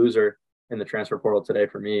 Another big loser in the transfer portal today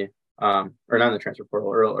for me, or not in the transfer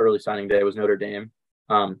portal, early signing day, was Notre Dame.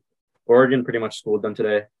 Oregon pretty much schooled them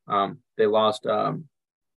today. They lost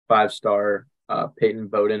 5-star Peyton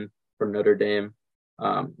Bowden from Notre Dame.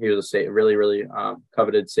 He was a really, really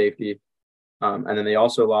coveted safety. And then they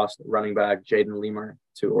also lost running back Jaden Lemer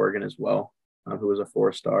to Oregon as well, who was a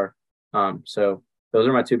 4-star. So those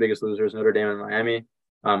are my 2 biggest losers, Notre Dame and Miami.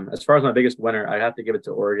 As far as my biggest winner, I have to give it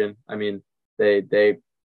to Oregon. I mean, they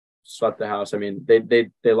swept the house. I mean, they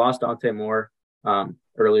lost Dante Moore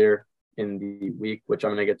earlier in the week, which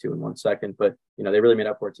I'm going to get to in 1 second. But, they really made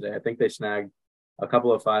up for it today. I think they snagged a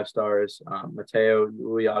couple of 5-stars. Mateo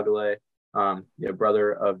Uyagale,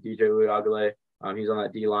 brother of DJ Uyagale. He's on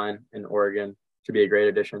that D line in Oregon. Should be a great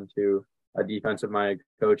addition to a defensive-minded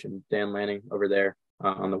coach, and Dan Lanning over there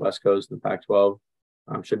on the West Coast in the Pac-12.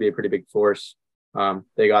 Should be a pretty big force.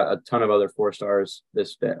 They got a ton of other 4-stars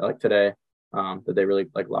this day, like today, that they really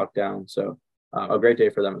locked down. So a great day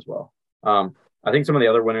for them as well. I think some of the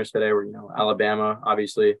other winners today were, Alabama.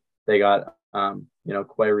 Obviously, they got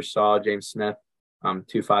Quay Rousseau, James Smith, 2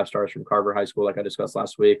 5-stars from Carver High School, like I discussed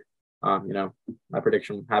last week. My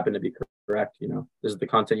prediction happened to be correct. This is the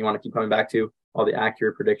content you want to keep coming back to, all the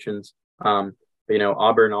accurate predictions.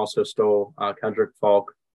 Auburn also stole Kendrick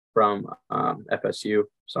Falk from FSU.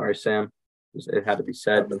 Sorry, Sam. It had to be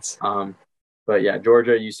said. But yeah,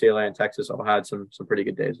 Georgia, UCLA, and Texas all had some pretty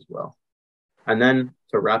good days as well. And then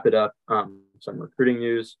to wrap it up, some recruiting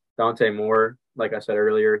news. Dante Moore, like I said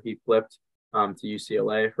earlier, he flipped to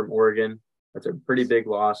UCLA from Oregon. That's a pretty big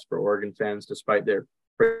loss for Oregon fans, despite their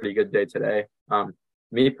pretty good day today.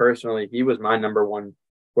 Me personally, he was my number 1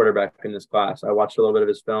 quarterback in this class. I watched a little bit of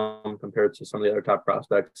his film compared to some of the other top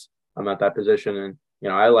prospects at that position, and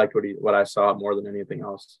I liked what I saw more than anything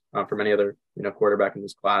else from any other quarterback in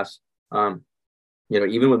this class.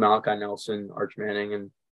 Even with Malachi Nelson, Arch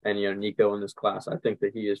Manning, and Nico in this class, I think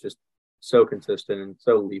that he is just so consistent and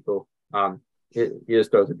so lethal. He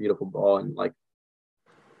just throws a beautiful ball, and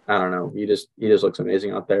I don't know, he just looks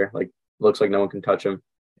amazing out there. Looks like no one can touch him.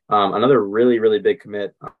 Another really, really big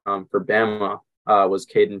commit for Bama was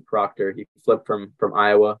Caden Proctor. He flipped from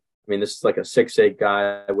Iowa. I mean, this is like a 6'8"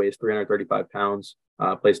 guy, weighs 335 pounds,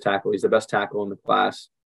 plays tackle. He's the best tackle in the class.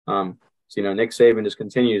 So Nick Saban just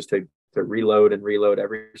continues to reload and reload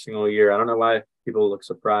every single year. I don't know why people look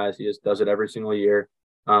surprised. He just does it every single year.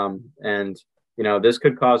 And this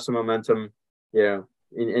could cause some momentum,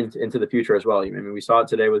 into the future as well. I mean, we saw it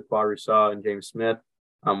today with Quay Rousseau and James Smith.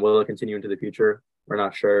 Will it continue into the future? We're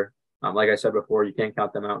not sure. Like I said before, you can't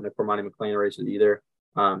count them out in the Cormani McClain races either.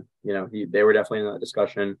 They were definitely in that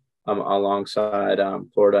discussion alongside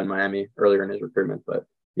Florida and Miami earlier in his recruitment. But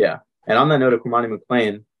yeah, and on that note of Cormani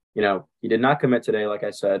McClain, he did not commit today, like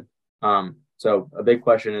I said. So a big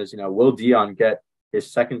question is, will Dion get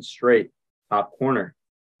his second straight top corner?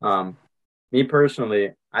 Me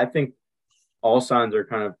personally, I think all signs are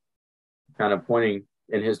kind of pointing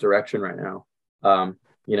in his direction right now.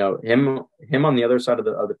 Him on the other side of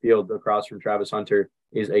the field across from Travis Hunter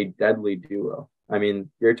is a deadly duo. I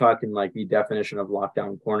mean, you're talking like the definition of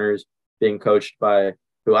lockdown corners, being coached by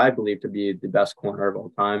who I believe to be the best corner of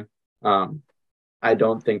all time. I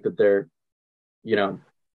don't think that there,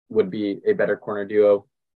 would be a better corner duo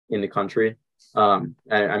in the country. I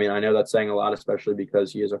mean, I know that's saying a lot, especially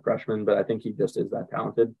because he is a freshman, but I think he just is that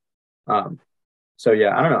talented. So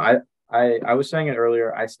yeah, I don't know. I was saying it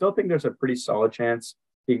earlier. I still think there's a pretty solid chance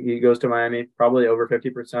he goes to Miami, probably over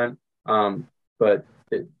 50%. But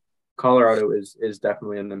Colorado is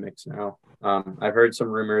definitely in the mix now. I've heard some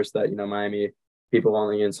rumors that Miami people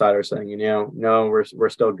on the inside are saying no, we're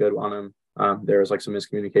still good on him. There was some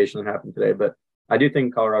miscommunication that happened today, but I do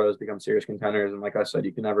think Colorado has become serious contenders, and like I said,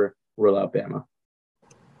 you can never rule out Bama.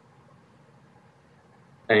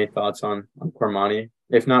 Any thoughts on Cormani?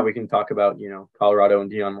 If not, we can talk about Colorado and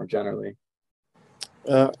Dion more generally.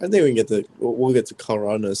 I think we'll get to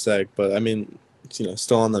Colorado in a sec, but I mean,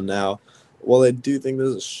 still on them now. Well, I do think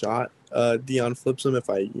there's a shot Dion flips him.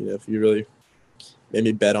 If you really made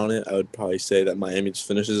me bet on it, I would probably say that Miami just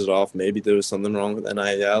finishes it off. Maybe there was something wrong with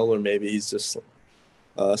NIL, or maybe he's just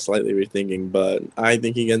slightly rethinking. But I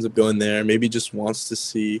think he ends up going there. Maybe just wants to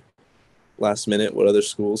see last minute what other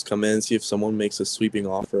schools come in, see if someone makes a sweeping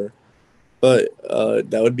offer. But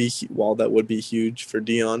that would be huge for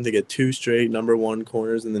Dion to get 2 straight number 1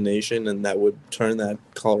 corners in the nation, and that would turn that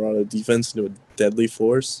Colorado defense into a deadly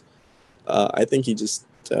force. I think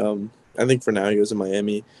I think for now he goes to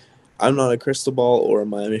Miami. I'm not a crystal ball or a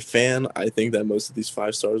Miami fan. I think that most of these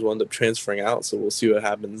 5-stars will end up transferring out, so we'll see what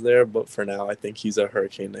happens there. But for now, I think he's a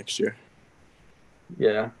Hurricane next year.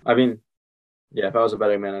 Yeah, I mean, yeah, if I was a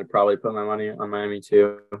betting man, I'd probably put my money on Miami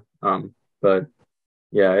too. But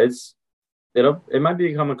yeah, it might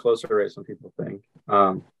become a closer race than people think.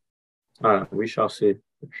 I don't know. We shall see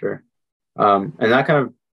for sure. And that kind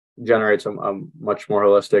of generates a much more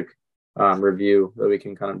holistic review that we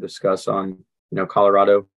can kind of discuss on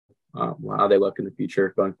Colorado, how they look in the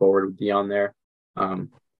future going forward with Dion there.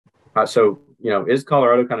 So is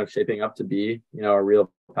Colorado kind of shaping up to be a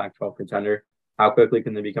real Pac-12 contender? How quickly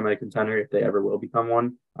can they become a contender if they ever will become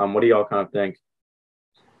one? What do y'all kind of think?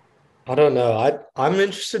 I don't know. I'm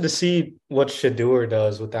interested to see what Shador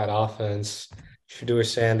does with that offense. Shador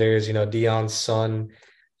Sanders, Deion's son.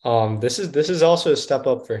 This is also a step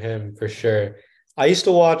up for him for sure. I used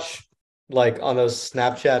to watch like on those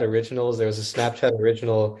Snapchat originals. There was a Snapchat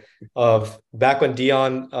original of back when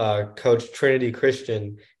Deion coached Trinity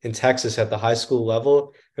Christian in Texas at the high school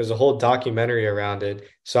level. There's a whole documentary around it.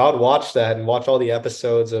 So I would watch that and watch all the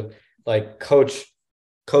episodes of like Coach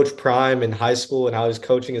Prime in high school and how he was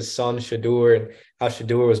coaching his son Shador and how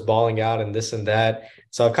Shador was balling out and this and that.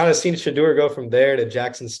 So I've kind of seen Shador go from there to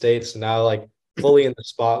Jackson State. So now like fully in the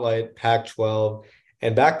spotlight, Pac-12.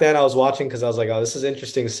 And back then I was watching because I was like, oh, this is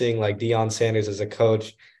interesting seeing like Deion Sanders as a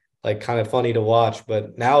coach, like kind of funny to watch.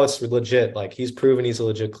 But now it's legit. Like he's proven he's a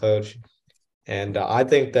legit coach. And I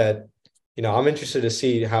think that, I'm interested to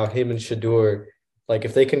see how him and Shador, like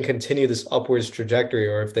if they can continue this upwards trajectory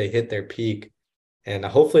or if they hit their peak. And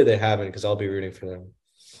hopefully they haven't because I'll be rooting for them.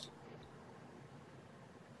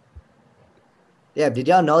 Yeah, did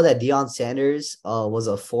y'all know that Deion Sanders was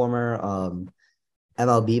a former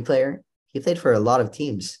MLB player? He played for a lot of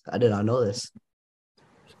teams. I did not know this.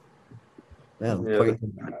 Yeah, Yeah,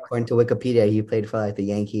 according to Wikipedia, he played for like the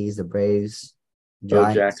Yankees, the Braves, Bo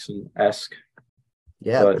Giants. Jackson-esque,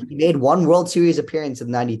 Yeah, but he made one World Series appearance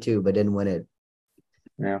in '92, but didn't win it.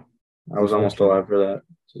 yeah, I was almost alive for that.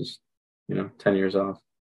 Just 10 years off.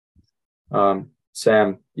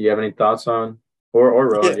 Sam, do you have any thoughts on, or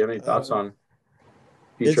Rowan, Yeah, do you have any thoughts on it's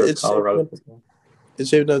future of it's shaping Colorado up, football? it's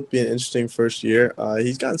shaping up to be an interesting first year.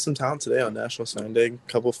 He's gotten some talent today on National Signing Day.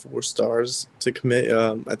 A couple 4 stars to commit.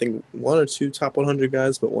 I think one or two top 100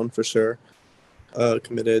 guys, but one for sure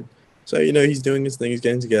committed. So he's doing his thing. He's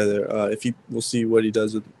getting together. We'll see what he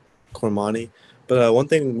does with Cormani. But one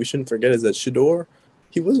thing we shouldn't forget is that Shador,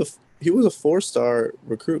 he was a 4 star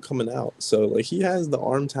recruit coming out. So like he has the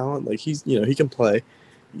arm talent. Like he can play.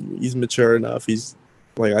 He's mature enough.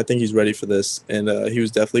 I think he's ready for this. And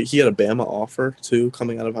he had a Bama offer too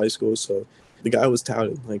coming out of high school. So the guy was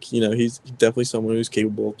touted. Like he's definitely someone who's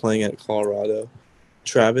capable of playing at Colorado.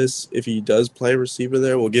 Travis, if he does play receiver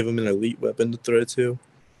there, we'll give him an elite weapon to throw to.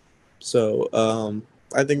 So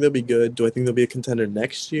I think they'll be good. Do I think they'll be a contender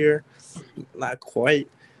next year? Not quite.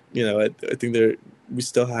 I think we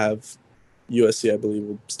still have USC, I believe,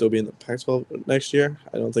 will still be in the Pac-12 next year.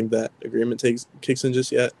 I don't think that agreement kicks in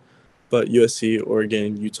just yet. But USC,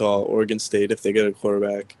 Oregon, Utah, Oregon State, if they get a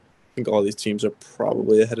quarterback, I think all these teams are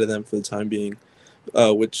probably ahead of them for the time being.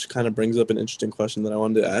 Which kind of brings up an interesting question that I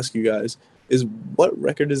wanted to ask you guys: is what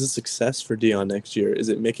record is a success for Dion next year? Is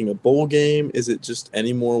it making a bowl game? Is it just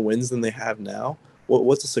any more wins than they have now?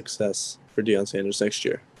 What's a success for Deion Sanders next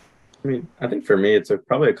year? I mean, I think for me, it's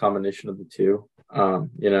probably a combination of the two.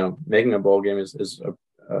 Making a bowl game is a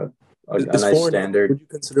Is nice 4-8? standard. Would you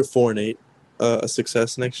consider 4-8 a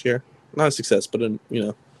success next year? Not a success, but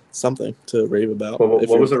something to rave about. Well,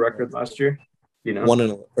 what was the record last year?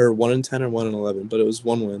 1-10 or 1-11, but it was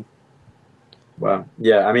one win. Wow.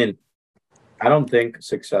 Yeah, I mean, I don't think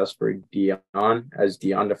success for Dion, as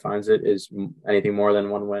Dion defines it, is anything more than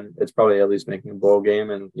one win. It's probably at least making a bowl game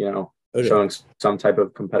and Okay. showing some type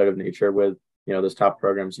of competitive nature with those top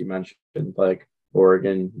programs you mentioned, like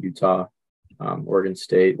Oregon, Utah, Oregon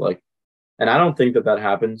State. And I don't think that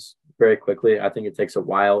happens very quickly. I think it takes a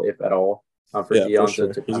while, if at all, for Dion for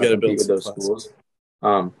sure. to He's kind got of to compete build with some those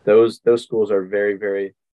classes. schools. Those schools are very,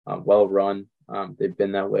 very well run. They've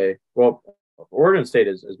been that way. Well, Oregon State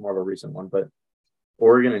is more of a recent one, but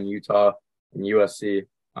Oregon and Utah and USC,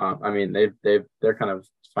 I mean, they're kind of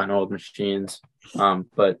fine-oiled machines.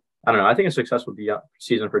 But I don't know. I think a successful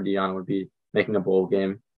season for Dion would be making a bowl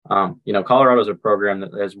game. Colorado's a program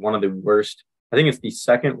that has one of the worst. I think it's the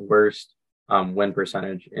second worst win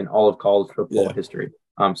percentage in all of college football history,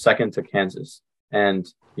 second to Kansas. And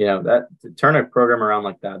that to turn a program around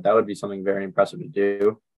like that would be something very impressive to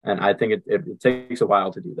do. And I think it takes a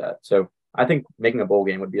while to do that. So I think making a bowl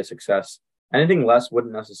game would be a success. Anything less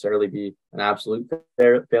wouldn't necessarily be an absolute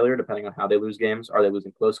failure, depending on how they lose games. Are they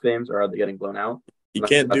losing close games, or are they getting blown out? You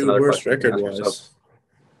can't do worse record-wise.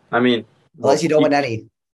 I mean, Unless you don't win any.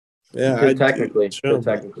 Yeah, technically,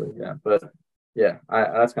 yeah. But yeah,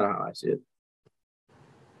 that's kind of how I see it.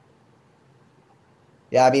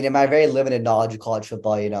 Yeah, I mean, in my very limited knowledge of college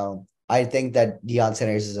football, I think that Deion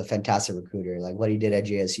Sanders is a fantastic recruiter. Like what he did at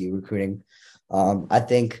JSU recruiting, I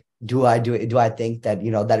think. Do I think that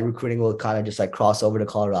that recruiting will kind of just like cross over to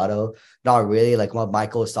Colorado? Not really. Like what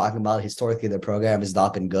Michael was talking about, historically the program has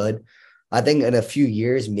not been good. I think in a few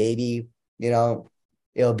years, maybe it'll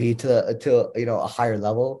be to a higher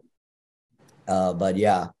level. But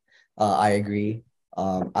yeah, I agree.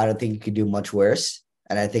 I don't think you could do much worse,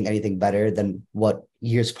 and I think anything better than what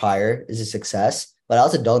years prior is a success. But I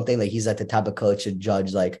also don't think that he's like the type of coach to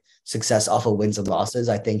judge like success off of wins and losses.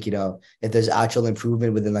 I think, if there's actual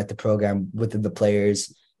improvement within like the program, within the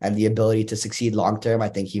players and the ability to succeed long term, I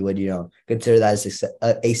think he would, consider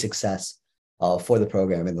that a success for the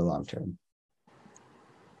program in the long term.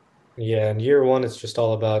 Yeah, in year one, it's just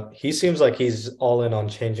all about. He seems like he's all in on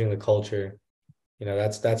changing the culture.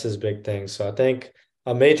 That's his big thing. So I think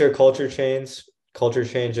a major culture change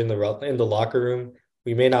in the locker room.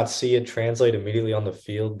 We may not see it translate immediately on the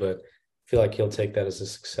field, but I feel like he'll take that as a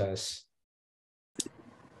success.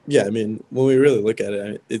 Yeah, I mean, when we really look at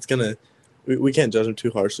it, it's gonna. We can't judge him too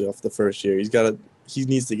harshly off the first year. He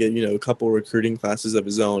needs to get a couple recruiting classes of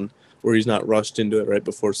his own where he's not rushed into it right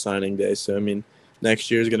before signing day. So I mean, next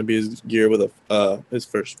year is going to be his year with his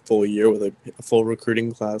first full year with a full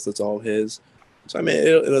recruiting class that's all his. So I mean,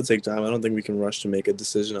 it'll take time. I don't think we can rush to make a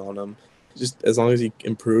decision on him. Just as long as he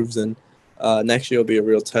improves, and next year will be a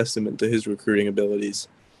real testament to his recruiting abilities.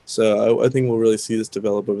 So I think we'll really see this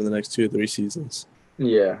develop over the next 2 or 3 seasons.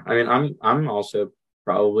 Yeah, I mean, I'm also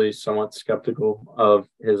probably somewhat skeptical of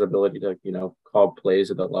his ability to, call plays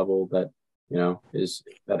at the level that, is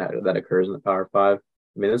that occurs in the Power Five.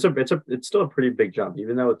 I mean, it's still a pretty big jump,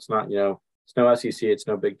 even though it's not, it's no SEC, it's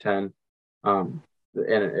no Big Ten,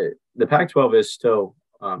 the Pac-12 is still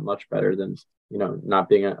much better than, not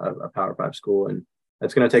being a Power Five school, and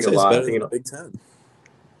it's going to take a lot. I think the Big Ten.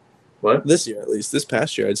 What? This year, at least this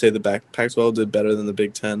past year, I'd say the Pac-12 did better than the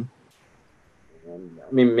Big Ten.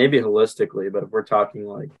 I mean, maybe holistically, but if we're talking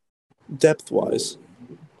like depth-wise,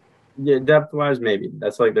 yeah, depth-wise, maybe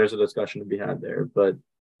that's like there's a discussion to be had there. But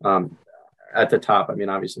at the top, I mean,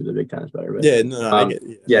 obviously the Big Ten is better. But, yeah, no, I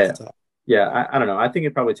get I don't know. I think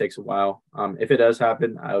it probably takes a while. If it does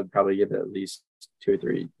happen, I would probably give it at least 2 or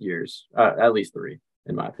 3 years, at least 3,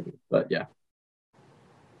 in my opinion. But yeah.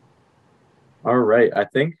 All right. I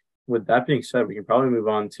think with that being said, we can probably move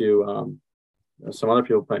on to some other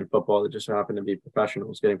people playing football that just happen to be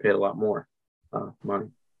professionals getting paid a lot more money.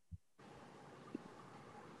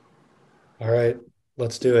 All right,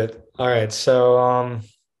 let's do it. All right, so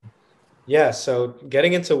so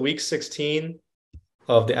getting into week 16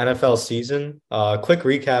 of the NFL season, quick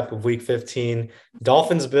recap of week 15.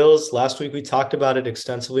 Dolphins Bills, last week we talked about it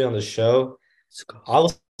extensively on the show. I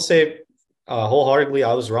will say wholeheartedly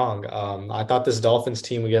I was wrong. I thought this Dolphins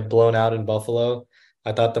team would get blown out in Buffalo.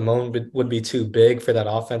 I thought the moment would be too big for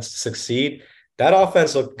that offense to succeed. That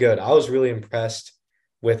offense looked good. I was really impressed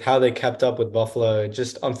with how they kept up with Buffalo.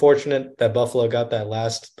 Just unfortunate that Buffalo got that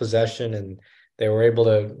last possession and they were able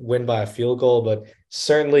to win by a field goal, but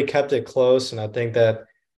certainly kept it close. And I think that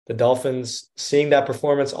the Dolphins, seeing that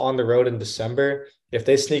performance on the road in December, if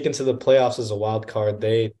they sneak into the playoffs as a wild card,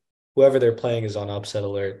 whoever they're playing is on upset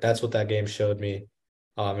alert. That's what that game showed me.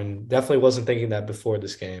 And definitely wasn't thinking that before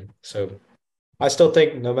this game. So I still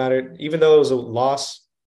think even though it was a loss,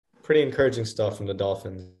 pretty encouraging stuff from the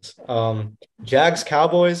Dolphins. Jags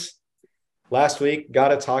Cowboys last week, got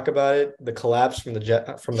to talk about it. The collapse from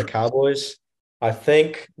the Cowboys. I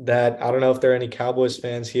think that, I don't know if there are any Cowboys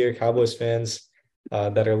fans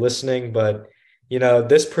that are listening, but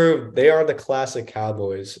this proved they are the classic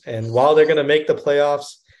Cowboys. And while they're going to make the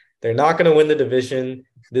playoffs, they're not going to win the division.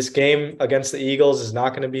 This game against the Eagles is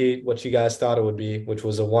not going to be what you guys thought it would be, which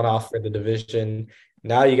was a one-off for the division.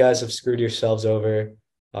 Now you guys have screwed yourselves over.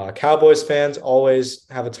 Cowboys fans always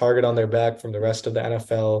have a target on their back from the rest of the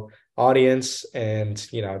NFL audience. And,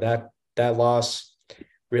 that loss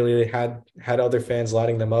really had other fans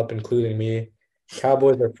lighting them up, including me.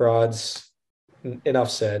 Cowboys are frauds. Enough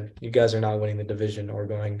said. You guys are not winning the division or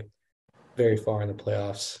going very far in the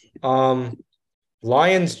playoffs.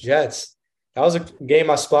 Lions Jets. That was a game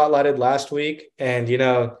I spotlighted last week, and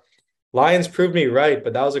Lions proved me right,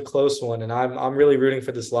 but that was a close one, and I'm really rooting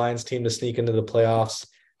for this Lions team to sneak into the playoffs.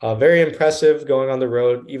 Very impressive going on the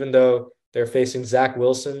road, even though they're facing Zach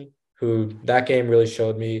Wilson, who that game really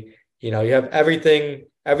showed me. You have everything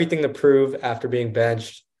to prove after being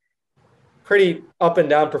benched. Pretty up and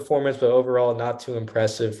down performance, but overall not too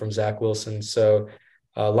impressive from Zach Wilson. So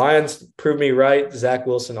Lions proved me right. Zach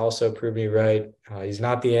Wilson also proved me right. He's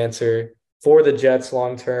not the answer for the Jets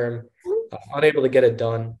long term. Unable to get it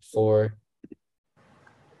done for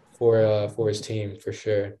his team for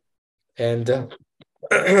sure. And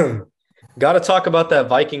got to talk about that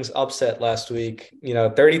Vikings upset last week.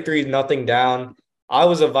 33-0 down. I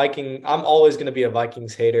was a Viking. I'm always going to be a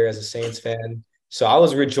Vikings hater as a Saints fan. So I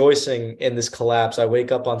was rejoicing in this collapse. I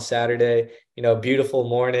wake up on Saturday, beautiful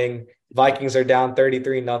morning. Vikings are down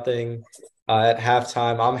 33-0 at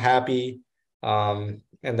halftime. I'm happy.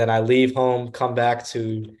 And then I leave home, come back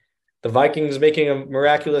to the Vikings making a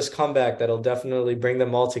miraculous comeback that'll definitely bring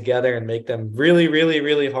them all together and make them really, really,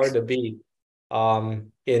 really hard to beat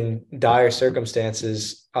in dire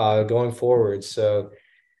circumstances going forward. So,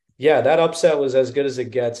 yeah, that upset was as good as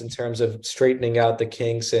it gets in terms of straightening out the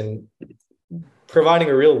kinks and providing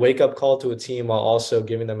a real wake-up call to a team while also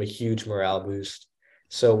giving them a huge morale boost.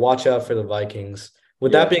 So watch out for the Vikings.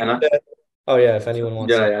 With that being said, oh yeah, if anyone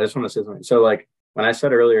wants to. I just want to say something. So like when I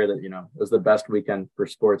said earlier that, it was the best weekend for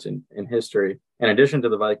sports in history, in addition to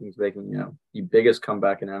the Vikings making, the biggest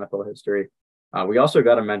comeback in NFL history, we also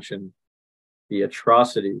got to mention the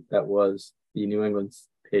atrocity that was the New England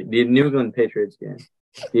Patriots game.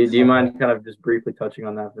 Do you mind kind of just briefly touching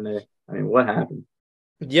on that, Vinay? I mean, what happened?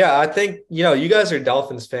 Yeah, I think, you guys are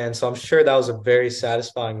Dolphins fans, so I'm sure that was a very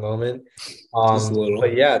satisfying moment.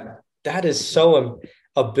 But yeah, that is so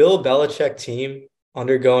a Bill Belichick team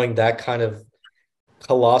undergoing that kind of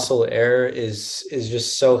colossal error is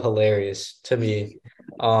just so hilarious to me.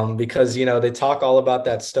 Because, they talk all about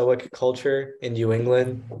that stoic culture in New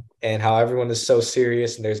England and how everyone is so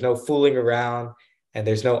serious and there's no fooling around and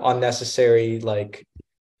there's no unnecessary like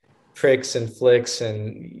tricks and flicks,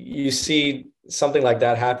 and you see something like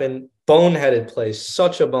that happen. Boneheaded play,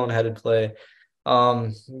 such a boneheaded play.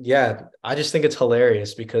 Yeah, I just think it's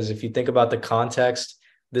hilarious because if you think about the context,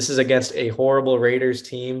 this is against a horrible Raiders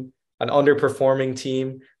team, an underperforming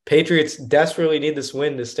team. Patriots desperately need this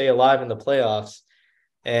win to stay alive in the playoffs.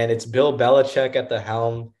 And it's Bill Belichick at the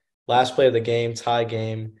helm. Last play of the game, tie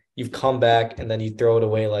game. You've come back and then you throw it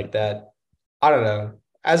away like that. I don't know.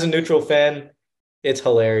 As a neutral fan, it's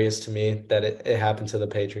hilarious to me that it happened to the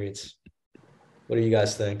Patriots. What do you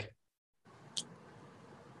guys think?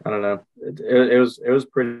 I don't know. It was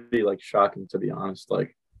pretty like shocking, to be honest.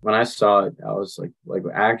 Like when I saw it, I was like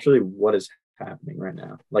actually, what is happening right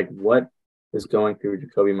now? Like what is going through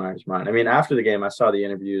Jacoby Meyer's mind? I mean, after the game, I saw the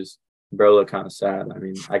interviews. Bro looked kind of sad. I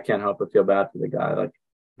mean, I can't help but feel bad for the guy. Like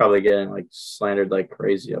probably getting like slandered like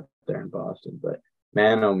crazy up there in Boston. But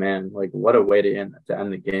man, oh man, like what a way to end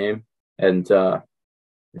the game. And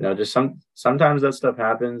just sometimes that stuff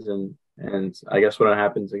happens, and I guess when it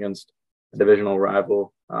happens against a divisional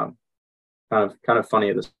rival, kind of funny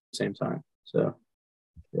at the same time. So,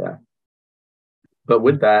 yeah. But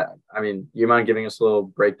with that, I mean, you mind giving us a little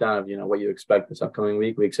breakdown of what you expect this upcoming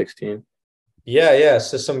week 16? Yeah.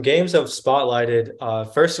 So some games have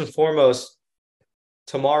spotlighted. First and foremost,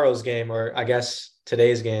 tomorrow's game, or I guess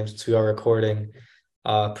today's game, since we are recording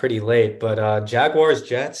pretty late. But Jaguars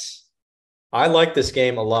Jets. I like this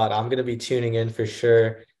game a lot. I'm going to be tuning in for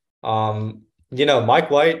sure.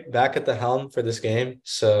 Mike White back at the helm for this game.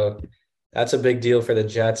 So that's a big deal for the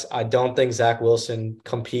Jets. I don't think Zach Wilson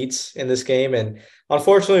competes in this game. And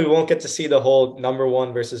unfortunately, we won't get to see the whole number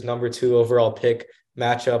 1 versus number 2 overall pick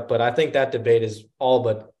matchup. But I think that debate is all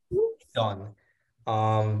but done.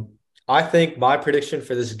 I think my prediction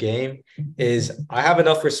for this game is I have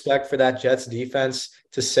enough respect for that Jets defense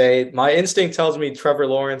to say my instinct tells me Trevor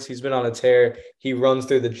Lawrence, he's been on a tear. He runs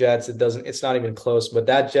through the Jets. It's not even close, but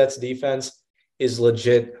that Jets defense is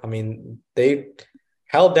legit. I mean, they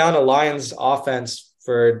held down a Lions offense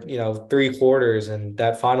for, 3 quarters, and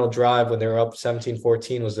that final drive when they were up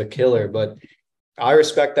 17-14 was a killer. But I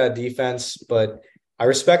respect that defense, but I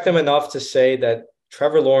respect them enough to say that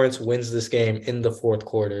Trevor Lawrence wins this game in the fourth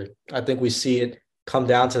quarter. I think we see it come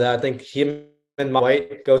down to that. I think him and Mike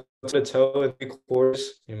White go to toe in 3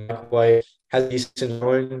 quarters. Mike White has a decent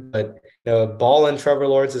going, but ball in Trevor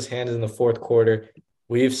Lawrence's hands in the fourth quarter.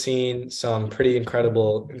 We've seen some pretty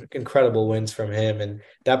incredible wins from him, and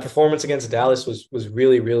that performance against Dallas was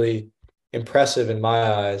really, really impressive in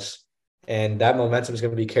my eyes. And that momentum is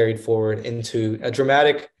going to be carried forward into a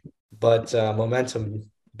dramatic but momentum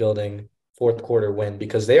building fourth quarter win,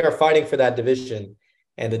 because they are fighting for that division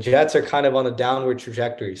and the Jets are kind of on a downward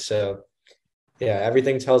trajectory. So yeah,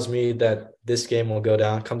 everything tells me that this game will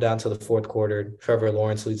come down to the fourth quarter. Trevor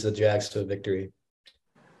Lawrence leads the Jags to a victory.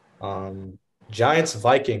 Giants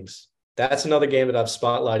Vikings. That's another game that I've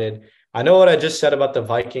spotlighted. I know what I just said about the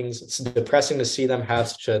Vikings. It's depressing to see them have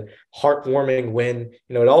such a heartwarming win.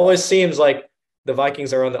 It always seems like the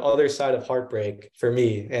Vikings are on the other side of heartbreak for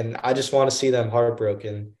me, and I just want to see them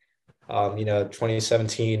heartbroken.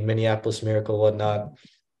 2017 Minneapolis Miracle, whatnot.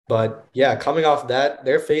 But yeah, coming off that,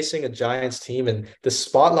 they're facing a Giants team, and the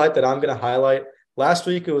spotlight that I'm going to highlight, last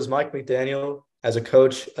week it was Mike McDaniel as a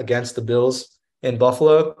coach against the Bills in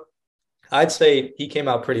Buffalo. I'd say he came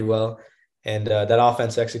out pretty well, and that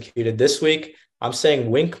offense executed. This week, I'm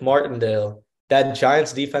saying Wink Martindale, that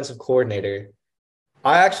Giants defensive coordinator.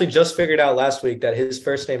 I actually just figured out last week that his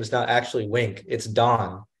first name is not actually Wink, it's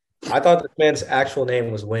Don. I thought this man's actual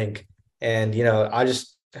name was Wink. And, I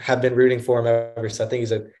just have been rooting for him ever since. I think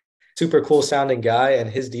he's a super cool sounding guy, and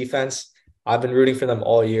his defense, I've been rooting for them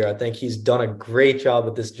all year. I think he's done a great job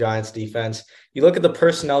with this Giants defense. You look at the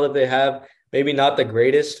personnel that they have, maybe not the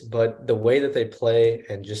greatest, but the way that they play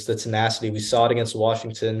and just the tenacity, we saw it against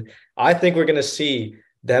Washington. I think we're going to see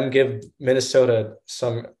them give Minnesota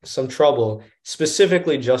some trouble,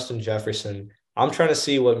 specifically Justin Jefferson. I'm trying to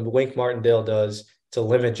see what Wink Martindale does to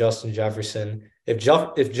limit Justin Jefferson. If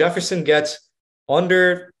Jefferson gets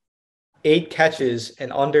under 8 catches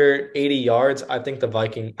and under 80 yards, I think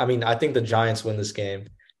the Giants win this game.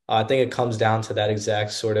 I think it comes down to that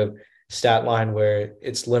exact sort of stat line where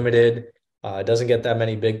it's limited. It doesn't get that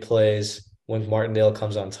many big plays. Wink Martindale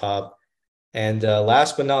comes on top. And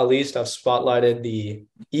last but not least, I've spotlighted the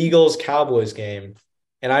Eagles-Cowboys game.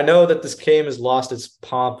 And I know that this game has lost its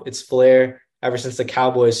pomp, its flair, ever since the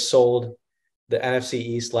Cowboys sold the NFC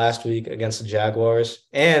East last week against the Jaguars,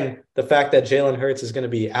 and the fact that Jalen Hurts is going to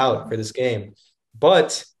be out for this game.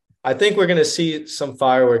 But I think we're going to see some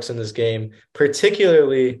fireworks in this game,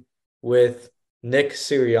 particularly with Nick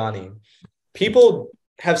Sirianni. People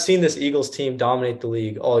have seen this Eagles team dominate the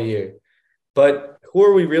league all year, but who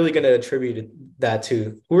are we really going to attribute that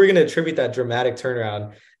to? Who are we going to attribute that dramatic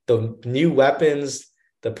turnaround? The new weapons,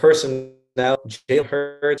 the personnel, Jalen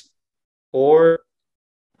Hurts, or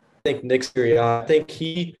I think Nick Sirianni. I think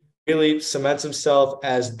he really cements himself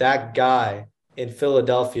as that guy in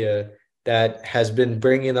Philadelphia that has been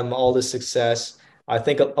bringing them all this success. I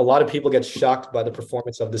think a lot of people get shocked by the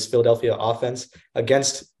performance of this Philadelphia offense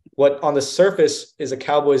against what on the surface is a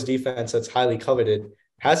Cowboys defense that's highly coveted.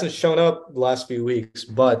 Hasn't shown up the last few weeks,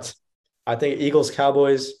 but I think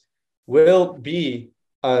Eagles-Cowboys will be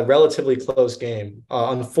a relatively close game.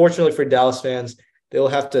 Unfortunately for Dallas fans, they'll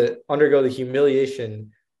have to undergo the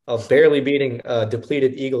humiliation of barely beating a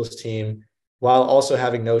depleted Eagles team while also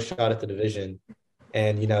having no shot at the division.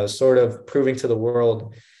 And, sort of proving to the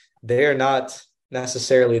world they are not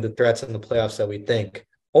necessarily the threats in the playoffs that we think.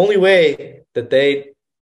 Only way that they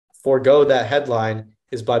forego that headline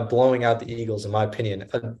is by blowing out the Eagles, in my opinion.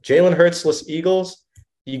 Jalen Hurts-less Eagles,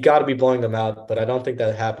 you got to be blowing them out, but I don't think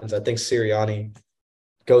that happens. I think Sirianni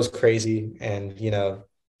goes crazy and,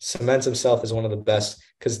 cements himself as one of the best,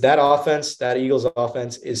 because that Eagles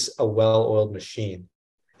offense is a well-oiled machine.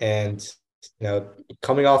 And,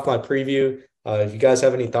 coming off my preview, if you guys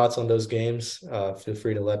have any thoughts on those games, feel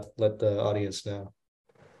free to let the audience know.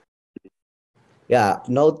 Yeah,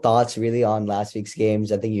 no thoughts really on last week's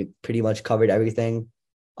games. I think you pretty much covered everything.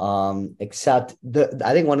 Except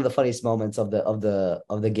I think one of the funniest moments of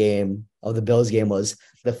the game, of the Bills game, was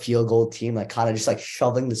the field goal team like kind of just like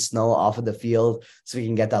shoveling the snow off of the field so we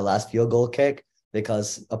can get that last field goal kick,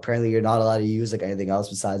 because apparently you're not allowed to use like anything else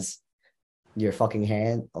besides your fucking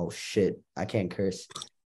hand. Oh shit, I can't curse.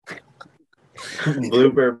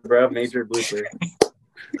 Blooper, bro, major blooper.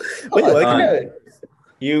 Wait,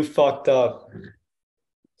 you fucked up.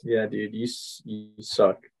 Yeah, dude, you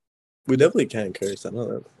suck. We definitely can't curse. I know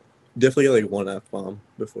that. Definitely get like one F-bomb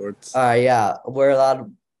before it's. All right, yeah, we're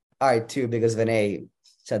allowed. All right, 2 because Vinay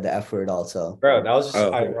said the F word also. Bro, that was just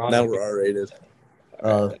ironic. Now we're R-rated.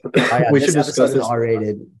 We should discuss this.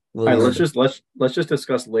 R-rated. All right, let's just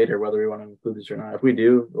discuss later whether we want to include this or not. If we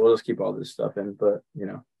do, we'll just keep all this stuff in. But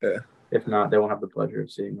Yeah. if not, they won't have the pleasure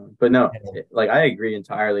of seeing them. But no, I agree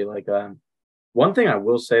entirely. One thing I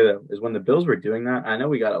will say though is when the Bills were doing that, I know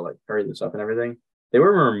we gotta hurry this up and everything. They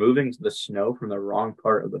were removing the snow from the wrong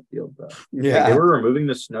part of the field though. Yeah, they were removing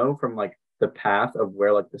the snow from the path of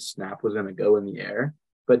where the snap was gonna go in the air,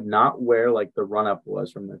 but not where the run up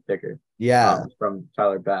was from the kicker. Yeah, from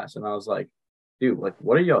Tyler Bass, and I was like, dude,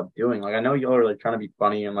 what are y'all doing? I know y'all are trying to be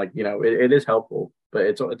funny and it is helpful, but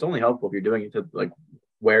it's only helpful if you're doing it to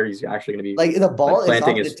where he's actually going to be. The ball is not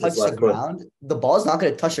going to his touch the ground. The ball is not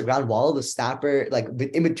going to touch the ground while the snapper,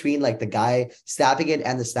 in between, the guy snapping it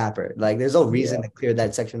and the snapper. There's no reason to clear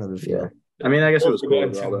that section of the field. I mean, I guess it was cool.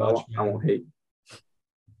 I won't hate.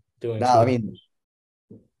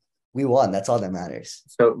 We won. That's all that matters.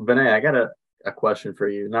 So, Vinay, I got a question for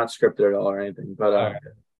you. Not scripted at all or anything, but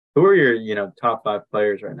who are your top 5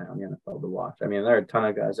 players right now in the NFL to watch? I mean, there are a ton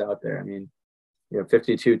of guys out there. I mean,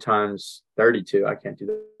 52 times 32. I can't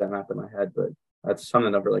do that math in my head, but that's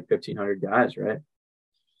something over 1,500 guys, right?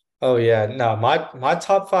 Oh yeah, no, my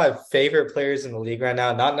top 5 favorite players in the league right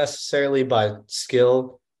now, not necessarily by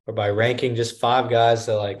skill or by ranking, just 5 guys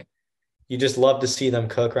that you just love to see them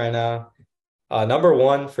cook right now. Number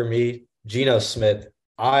 1 for me, Geno Smith.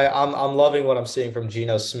 I'm loving what I'm seeing from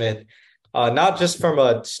Geno Smith. Not just from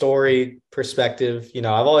a story perspective.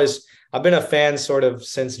 I've been a fan sort of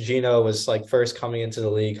since Geno was first coming into the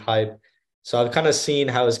league, hype. So I've kind of seen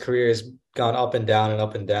how his career has gone up and down and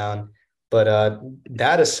up and down. But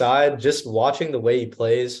that aside, just watching the way he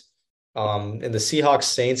plays in the Seahawks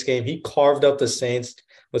Saints game, he carved up the Saints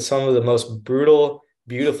with some of the most brutal,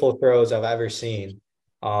 beautiful throws I've ever seen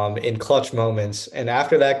in clutch moments. And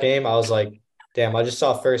after that game, I was like, damn, I just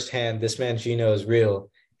saw firsthand this man Gino is real.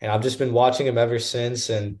 And I've just been watching him ever since.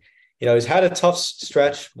 And, he's had a tough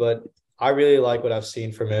stretch, but I really like what I've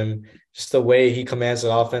seen from him. Just the way he commands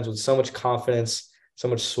the offense with so much confidence, so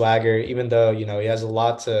much swagger, even though, he has a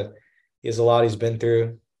lot he's been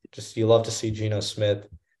through. Just you love to see Geno Smith.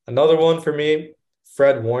 Another one for me,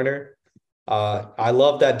 Fred Warner. I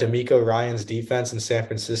love that D'Amico Ryans defense in San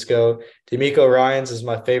Francisco. D'Amico Ryans is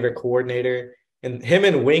my favorite coordinator. And him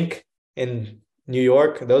and Wink in New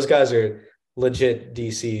York, those guys are legit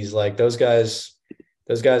DCs. Like those guys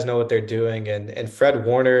know what they're doing. And Fred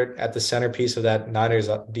Warner at the centerpiece of that Niners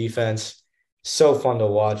defense, so fun to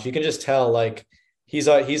watch. You can just tell like he's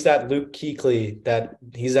that Luke Kuechly,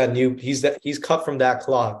 he's cut from that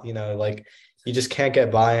cloth, like you just can't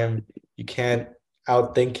get by him. You can't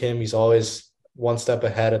outthink him. He's always one step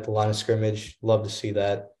ahead at the line of scrimmage. Love to see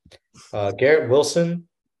that. Garrett Wilson,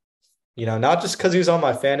 not just because he was on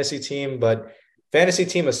my fantasy team, but fantasy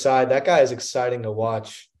team aside, that guy is exciting to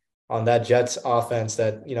watch on that Jets offense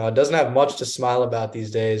that, it doesn't have much to smile about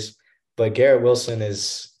these days, but Garrett Wilson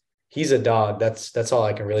he's a dog. That's all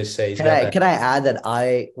I can really say. Can I add that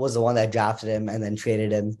I was the one that drafted him and then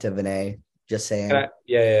traded him to Vinay? Just saying.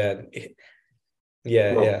 Yeah.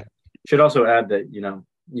 Should also add that,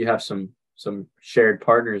 you have some shared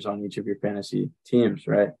partners on each of your fantasy teams,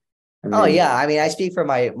 right? I speak for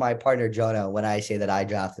my partner Jonah when I say that I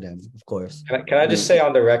drafted him, of course. Can I just say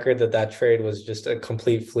on the record that trade was just a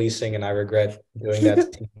complete fleecing, and I regret doing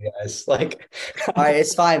that to you guys. Like, all right,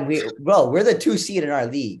 it's fine. We're the 2 seed in our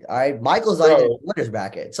league. All right, Michael's not in the winners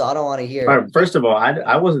bracket, so I don't want to hear. All right, first of all,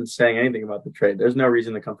 I wasn't saying anything about the trade. There's no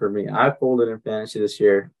reason to come for me. I folded in fantasy this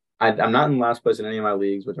year. I'm not in last place in any of my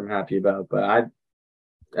leagues, which I'm happy about. But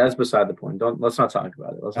that's beside the point. Let's not talk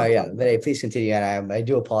about it. Vinay, please continue. And I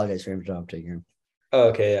do apologize for interrupting you.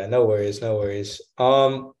 Okay, yeah, no worries.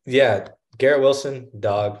 Garrett Wilson,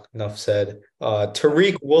 dog. Enough said.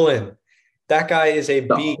 Tariq Woolen, that guy is a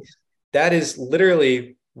beast. That is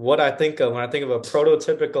literally what I think of when I think of a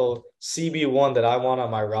prototypical CB1 that I want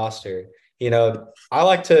on my roster. I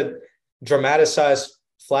like to dramatize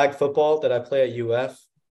flag football that I play at UF.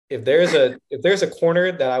 If there's a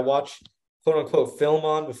corner that I watch quote unquote film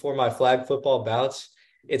on before my flag football bouts,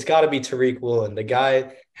 it's got to be Tariq Woolen. The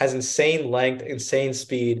guy has insane length, insane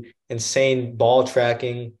speed, insane ball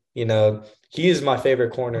tracking. He is my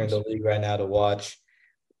favorite corner in the league right now to watch.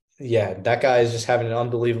 Yeah, that guy is just having an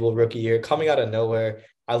unbelievable rookie year coming out of nowhere.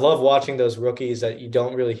 I love watching those rookies that you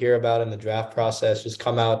don't really hear about in the draft process just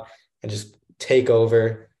come out and just take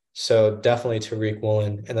over. So definitely Tariq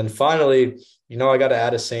Woolen. And then finally, I got to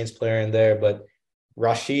add a Saints player in there, but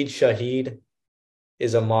Rashid Shaheed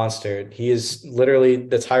is a monster. He is literally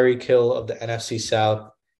the Tyreek Hill of the NFC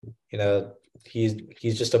South.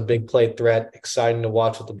 He's just a big play threat, exciting to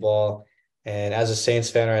watch with the ball. And as a Saints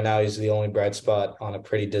fan right now, he's the only bright spot on a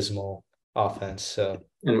pretty dismal offense. So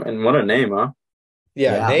and what a name, huh?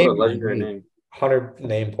 Yeah, what a legendary name. 100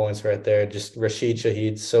 name points right there. Just Rashid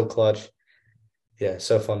Shaheed, so clutch. Yeah,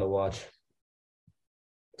 so fun to watch.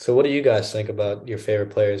 So what do you guys think about your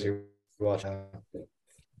favorite players you're watching?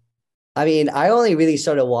 I only really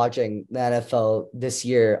started watching the NFL this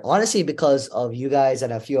year, honestly, because of you guys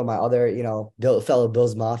and a few of my other, fellow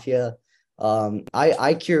Bills Mafia.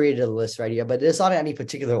 I curated a list right here, but it's not in any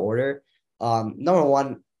particular order. Number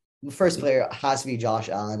one, the first player has to be Josh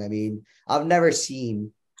Allen. I've never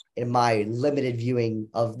seen in my limited viewing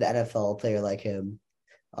of the NFL a player like him.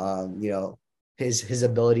 His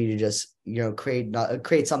ability to just,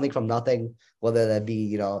 create something from nothing, whether that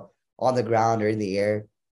be, on the ground or in the air.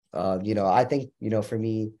 I think, for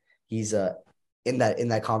me, he's in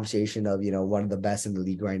that conversation of, one of the best in the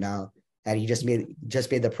league right now. And he just made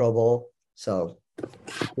the Pro Bowl. So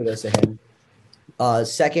kudos to him.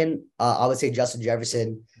 Second, I would say Justin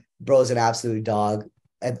Jefferson. Bro's an absolute dog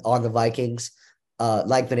on the Vikings.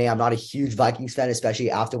 Like Vinay, I'm not a huge Vikings fan,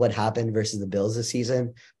 especially after what happened versus the Bills this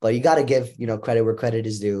season. But you got to give, credit where credit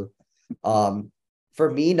is due.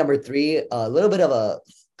 For me, number three, a little bit of a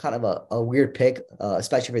kind of a weird pick,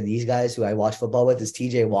 especially for these guys who I watch football with, is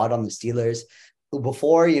TJ Watt on the Steelers.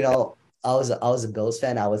 Before, I was a Bills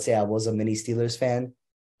fan. I would say I was a mini Steelers fan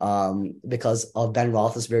because of Ben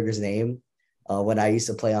Roethlisberger's name. When I used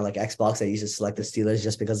to play on Xbox, I used to select the Steelers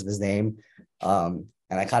just because of his name.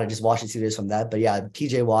 And I kind of just watched the Steelers from that. But yeah,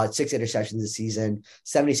 TJ Watt, 6 interceptions this season,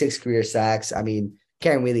 76 career sacks.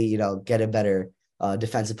 can't really, get a better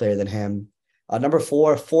defensive player than him. Number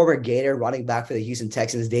 4, former Gator running back for the Houston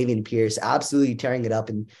Texans, Dameon Pierce, absolutely tearing it up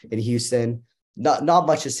in Houston. Not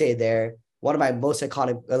much to say there. One of my most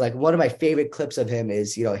iconic, like one of my favorite clips of him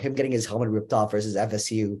is, him getting his helmet ripped off versus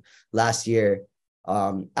FSU last year.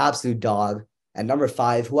 Absolute dog. And number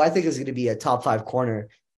 5, who I think is going to be a top 5 corner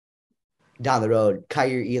down the road,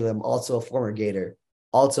 Kyer Elam, also a former Gator,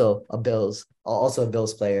 also a Bills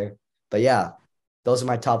player. But yeah, those are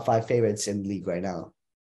my top 5 favorites in the league right now.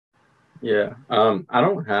 Yeah. I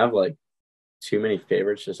don't have like too many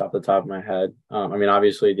favorites just off the top of my head. I mean,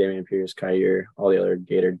 obviously Damian Pierce, Kyer, all the other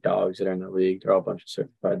Gator dogs that are in the league, they're all a bunch of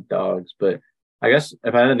certified dogs. But I guess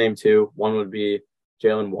if I had to name 2, one would be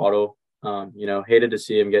Jalen Waddle. Hated to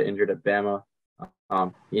see him get injured at Bama.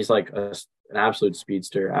 He's like an absolute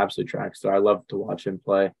speedster, absolute trackster. I love to watch him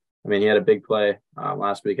play. I mean, he had a big play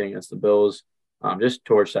last weekend against the Bills. Just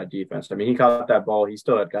torched that defense. I mean, he caught that ball. He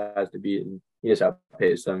still had guys to beat, and he just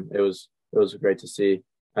outpaced them. It was great to see.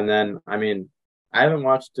 And then, I mean, I haven't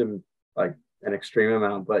watched him like an extreme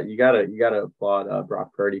amount, but you gotta applaud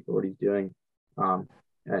Brock Purdy for what he's doing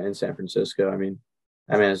in San Francisco. I mean,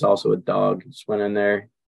 it's also a dog. Just went in there,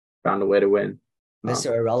 found a way to win.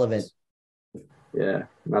 Mr. Irrelevant. Yeah,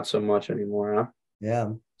 not so much anymore, huh?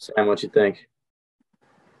 Yeah. Sam, what you think?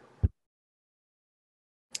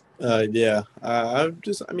 Yeah. I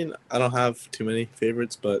don't have too many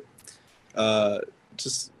favorites, but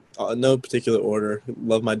just no particular order.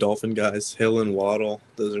 Love my Dolphin guys, Hill and Waddle.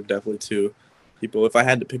 Those are definitely 2 people. If I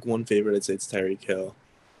had to pick one favorite, I'd say it's Tyreek Hill.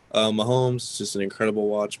 Mahomes, just an incredible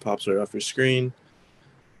watch, pops right off your screen.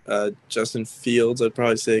 Justin Fields, I'd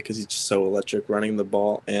probably say, because he's just so electric running the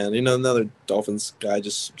ball. And, another Dolphins guy,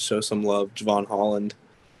 just show some love, Javon Holland.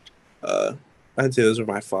 I'd say those are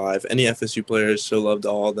my 5. Any FSU players, so loved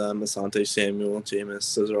all of them. Asante Samuel,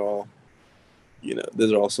 Jameis, those are all,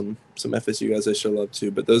 those are all some FSU guys I show love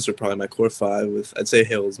too. But those are probably my core 5. With I'd say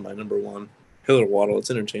Hill is my number 1. Hill or Waddle, it's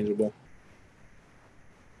interchangeable.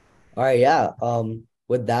 All right, yeah.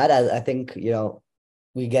 With that, I think,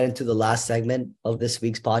 we get into the last segment of this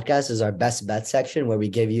week's podcast is our best bet section, where we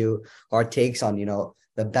give you our takes on,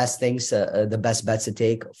 the best things, the best bets to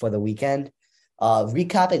take for the weekend.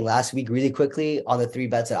 Recapping last week really quickly on the 3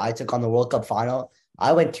 bets that I took on the World Cup final,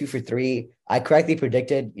 I went 2 for 3. I correctly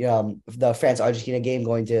predicted, the France-Argentina game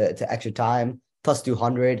going to extra time, plus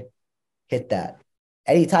 200, hit that.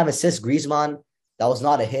 Anytime assist, Griezmann, that was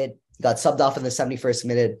not a hit. He got subbed off in the 71st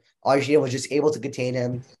minute. Argentina was just able to contain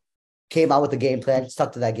him, came out with a game plan,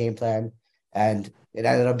 stuck to that game plan, and it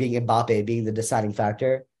ended up being Mbappe being the deciding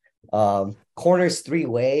factor. Corners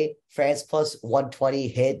 3-way, France plus 120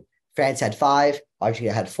 hit. France had 5,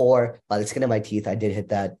 Argentina had 4. By the skin of my teeth, I did hit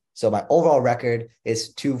that. So my overall record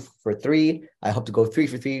is 2 for 3. I hope to go 3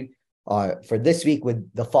 for 3 for this week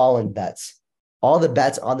with the following bets. All the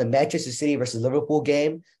bets on the Manchester City versus Liverpool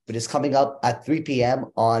game, which is coming up at 3 p.m.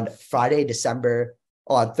 on Thursday, December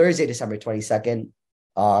 22nd.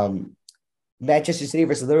 Manchester City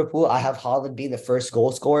versus Liverpool, I have Haaland being the first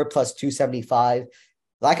goal scorer, plus 275.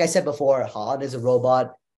 Like I said before, Haaland is a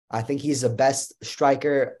robot. I think he's the best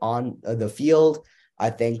striker on the field. I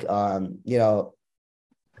think,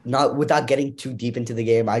 not without getting too deep into the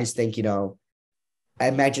game, I just think, and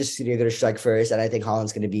Manchester City are going to strike first, and I think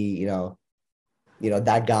Haaland's going to be,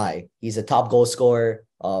 that guy. He's a top goal scorer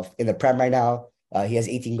in the Prem right now. He has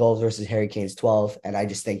 18 goals versus Harry Kane's 12, and I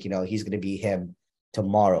just think, he's going to be him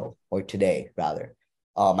tomorrow, or today, rather.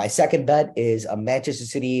 My second bet is a Manchester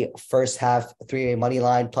City first half 3-way money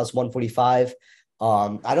line plus 145.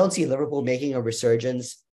 I don't see Liverpool making a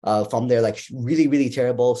resurgence from their really, really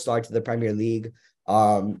terrible start to the Premier League.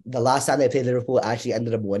 The last time they played Liverpool actually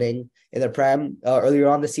ended up winning in the Prem earlier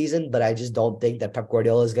on the season, but I just don't think that Pep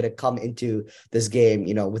Guardiola is going to come into this game,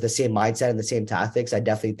 with the same mindset and the same tactics. I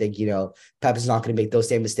definitely think, Pep is not going to make those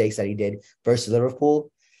same mistakes that he did versus Liverpool.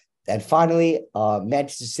 And finally,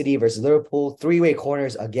 Manchester City versus Liverpool, 3-way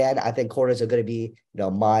corners. Again, I think corners are going to be,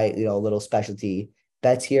 my, little specialty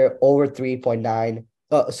bets here. Over 3.9,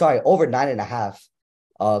 over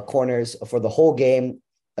 9.5 corners for the whole game.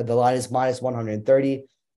 The line is minus 130.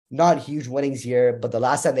 Not huge winnings here, but the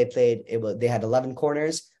last time they played, they had 11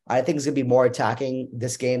 corners. I think it's going to be more attacking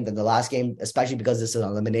this game than the last game, especially because this is an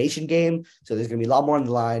elimination game. So there's going to be a lot more on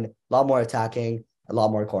the line, a lot more attacking, a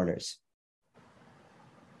lot more corners.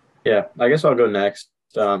 Yeah, I guess I'll go next.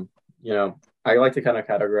 I like to kind of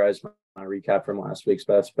categorize my recap from last week's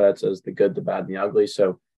bets as the good, the bad, and the ugly.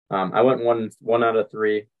 So I went one out of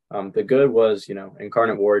 3. The good was,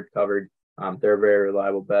 Incarnate Ward covered. They're a very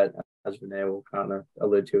reliable bet, as Renee will kind of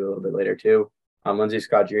allude to a little bit later too. Lindsey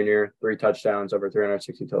Scott Jr., 3 touchdowns, over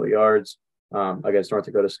 360 total yards. against North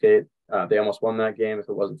Dakota State. They almost won that game if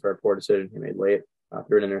it wasn't for a poor decision he made late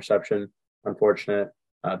through an interception. Unfortunate.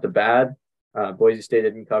 The bad, Boise State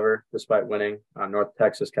didn't cover despite winning. North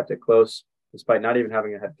Texas kept it close despite not even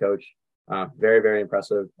having a head coach. Very, very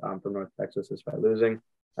impressive from North Texas despite losing.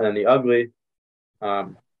 And then the ugly,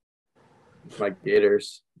 my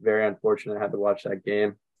Gators. Very unfortunate. I had to watch that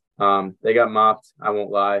game. They got mopped. I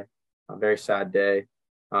won't lie. A very sad day.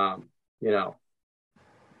 You know,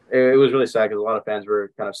 it was really sad because a lot of fans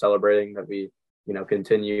were kind of celebrating that we,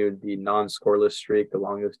 continued the non-scoreless streak, the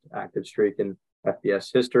longest active streak in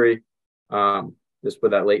FBS history, just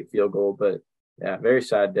with that late field goal. But yeah, very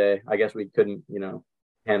sad day. I guess we couldn't,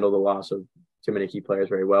 handle the loss of too many key players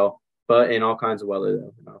very well. But in all kinds of weather,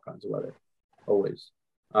 though, in all kinds of weather, always.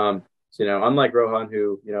 Unlike Rohan,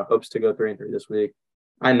 who hopes to go 3-3 this week,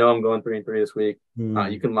 I know I'm going 3-3 this week.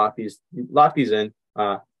 You can lock these in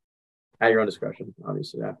at your own discretion.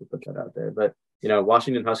 Obviously, I have to put that out there. But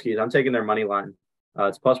Washington Huskies, I'm taking their money line.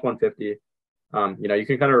 It's plus 150. You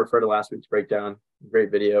can kind of refer to last week's breakdown.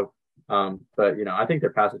 Great video. But I think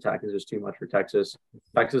their pass attack is just too much for Texas.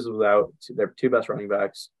 Texas is without their two best running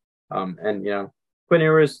backs. And Quinn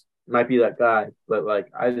Ewers might be that guy, but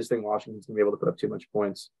I just think Washington's gonna be able to put up too many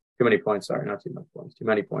points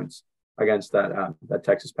against that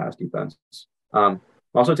Texas pass defense. I'm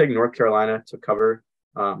also taking North Carolina to cover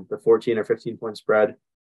the 14 or 15 point spread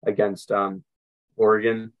against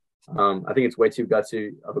Oregon. I think it's way too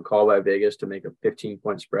gutsy of a call by Vegas to make a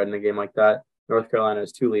 15-point spread in a game like that. North Carolina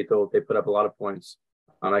is too lethal. They put up a lot of points.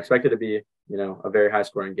 I expect it to be, a very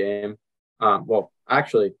high-scoring game. Well,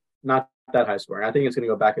 actually, not that high-scoring. I think it's going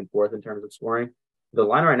to go back and forth in terms of scoring. The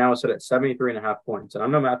line right now is set at 73.5 points, and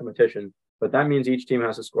I'm no mathematician, but that means each team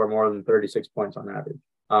has to score more than 36 points on average.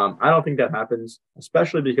 I don't think that happens,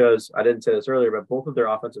 especially because I didn't say this earlier, but both of their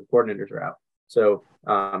offensive coordinators are out. So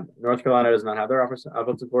North Carolina does not have their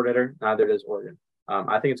offensive coordinator. Neither does Oregon.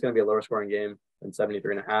 I think it's going to be a lower scoring game than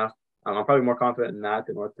 73.5. I'm probably more confident in that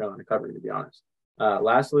than North Carolina covering, to be honest.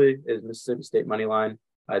 Lastly is Mississippi State money line.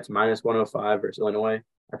 It's minus 105 versus Illinois.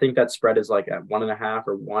 I think that spread is at 1.5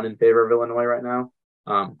 or 1 in favor of Illinois right now.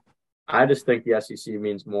 I just think the SEC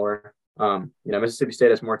means more. Mississippi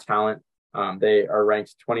State has more talent. They are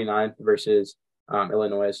ranked 29th versus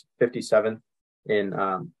Illinois' 57th in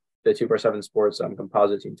the 247 Sports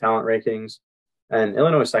composite team talent rankings. And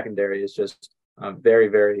Illinois secondary is just very,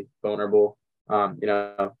 very vulnerable.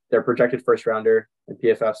 Their projected first rounder and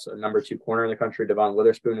PFF's number 2 corner in the country, Devon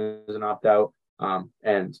Witherspoon, is an opt-out.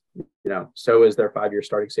 And so is their 5-year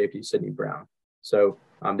starting safety, Sidney Brown. So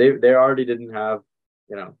they already didn't have,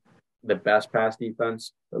 the best pass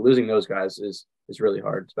defense, but losing those guys is really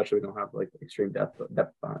hard, especially we don't have extreme depth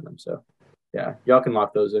behind them. So yeah, y'all can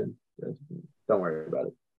lock those in. Don't worry about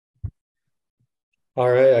it. All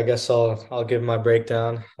right, I guess I'll give my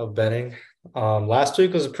breakdown of betting. Last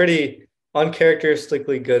week was a pretty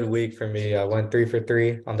uncharacteristically good week for me. I went 3 for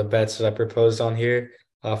 3 on the bets that I proposed on here.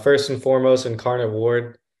 First and foremost, Incarnate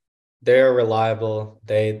Ward, they're reliable.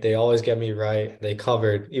 They always get me right. They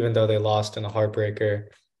covered, even though they lost in a heartbreaker.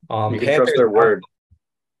 You can trust their word,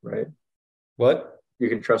 right? What? You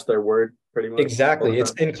can trust their word, pretty much. Exactly.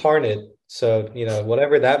 It's incarnate. So,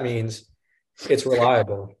 whatever that means, it's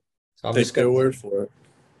reliable. So I'm Take their word for it.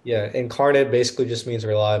 Yeah, incarnate basically just means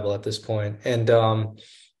reliable at this point. And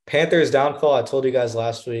Panthers downfall, I told you guys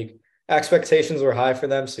last week, expectations were high for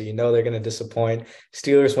them, so they're going to disappoint.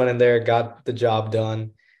 Steelers went in there, got the job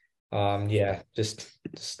done. Just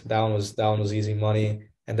that one was easy money.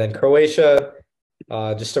 And then Croatia,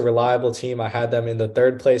 just a reliable team. I had them in the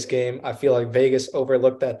third place game. I feel like Vegas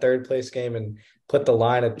overlooked that third place game and put the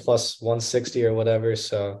line at plus 160 or whatever.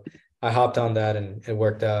 So I hopped on that and it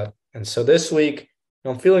worked out. And so this week,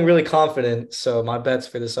 I'm feeling really confident. So my bets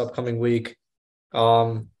for this upcoming week,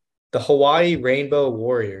 the Hawaii Rainbow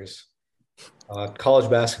Warriors, college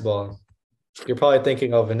basketball. You're probably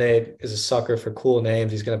thinking, oh, Vinay is a sucker for cool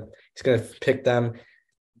names. He's gonna pick them.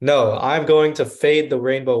 No, I'm going to fade the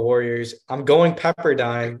Rainbow Warriors. I'm going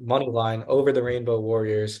Pepperdine money line over the Rainbow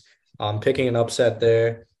Warriors. I'm picking an upset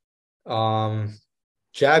there.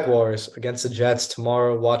 Jaguars against the Jets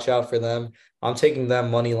tomorrow. Watch out for them. I'm taking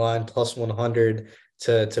them money line plus 100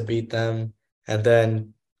 to beat them. And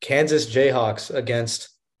then Kansas Jayhawks against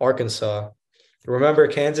Arkansas. Remember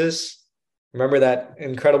Kansas? Remember that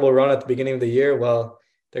incredible run at the beginning of the year? Well,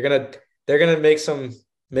 they're gonna make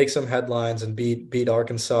some headlines and beat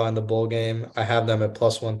Arkansas in the bowl game. I have them at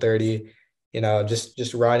plus 130.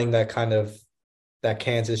 Just riding that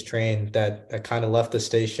Kansas train that kind of left the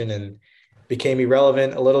station and became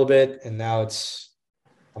irrelevant a little bit, and now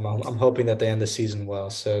I'm hoping that they end the season well.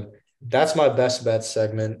 So that's my best bet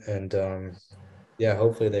segment, and yeah,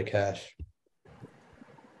 hopefully they cash.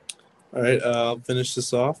 All right, I'll finish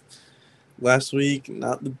this off. Last week,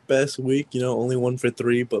 not the best week, only 1 for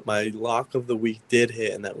 3, but my lock of the week did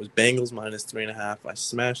hit, and that was Bengals -3.5. I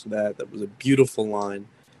smashed that. That was a beautiful line,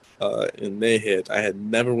 and they hit. I had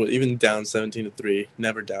never, even down 17-3,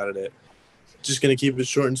 never doubted it. Just going to keep it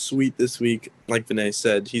short and sweet this week. Like Vinay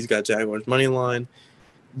said, he's got Jaguars money line.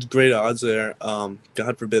 Great odds there.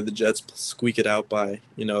 God forbid the Jets squeak it out by,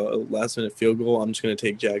 a last-minute field goal. I'm just going to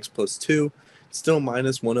take Jags +2. Still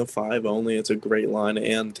 -105 only. It's a great line,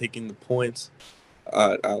 and taking the points,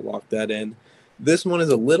 I'll lock that in. This one is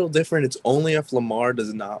a little different. It's only if Lamar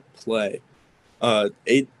does not play.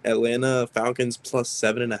 8 Atlanta Falcons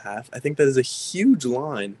 +7.5. I think that is a huge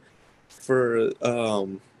line for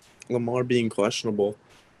Lamar being questionable.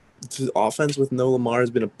 The offense with no Lamar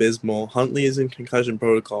has been abysmal. Huntley is in concussion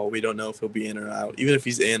protocol. We don't know if he'll be in or out. Even if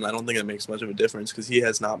he's in, I don't think it makes much of a difference because he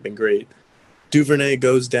has not been great. Duvernay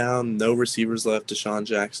goes down. No receivers left. Deshaun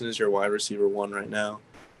Jackson is your wide receiver 1 right now.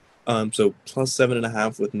 So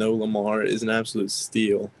 +7.5 with no Lamar is an absolute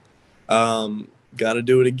steal. Got to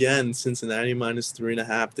do it again. Cincinnati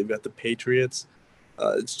 -3.5. They've got the Patriots.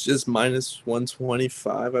 It's just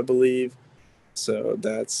 -125, I believe. So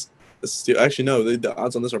that's a steal. Actually, no, the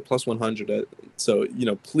odds on this are +100. So,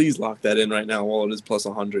 please lock that in right now while it is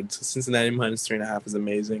 +100. So Cincinnati -3.5 is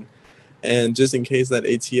amazing. And just in case that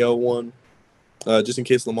ATL won, just in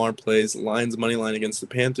case Lamar plays, Lions money line against the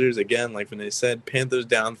Panthers. Again, like Vinay said, Panthers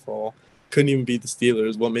downfall. Couldn't even beat the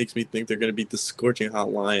Steelers. What makes me think they're going to beat the scorching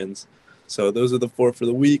hot Lions? So those are the 4 for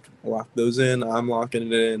the week. Lock those in. I'm locking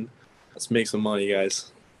it in. Let's make some money,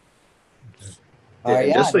 guys.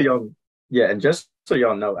 And just so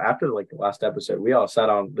y'all know, after the last episode, we all sat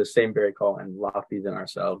on the same very call and locked these in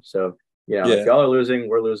ourselves. So if y'all are losing,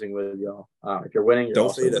 we're losing with y'all. If you're winning, you're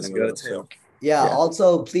also winning with us. So. Yeah.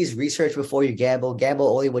 Also, please research before you gamble. Gamble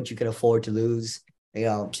only what you can afford to lose.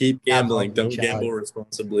 Keep gambling. Don't gamble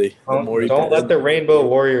responsibly. Don't let the Rainbow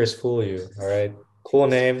Warriors fool you. All right. Cool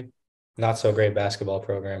name. Not so great basketball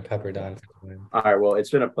program. Pepperdine. All right. Well,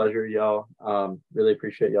 it's been a pleasure, y'all. Really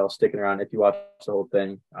appreciate y'all sticking around. If you watch the whole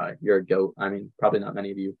thing, you're a goat. I mean, probably not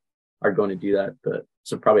many of you are going to do that, but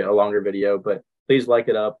it's probably a longer video. But please like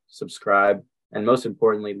it up, subscribe, and most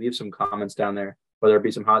importantly, leave some comments down there, whether it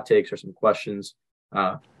be some hot takes or some questions.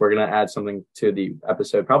 We're going to add something to the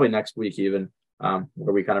episode, probably next week even,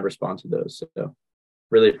 where we kind of respond to those. So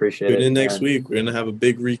really appreciate it. Tune in next week. We're going to have a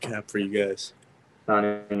big recap for you guys.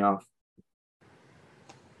 Signing off.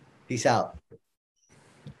 Peace out.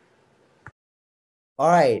 All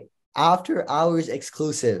right. After hours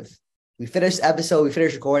exclusive. We finished episode, we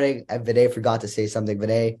finished recording, and Vinay forgot to say something.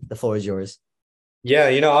 Vinay, the floor is yours. Yeah,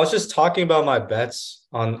 I was just talking about my bets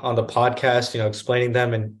on the podcast, explaining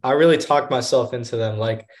them, and I really talked myself into them.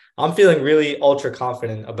 Like, I'm feeling really ultra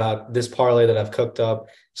confident about this parlay that I've cooked up.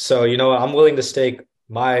 So, I'm willing to stake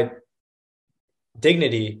my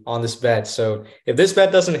dignity on this bet. So if this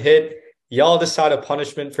bet doesn't hit, y'all decide a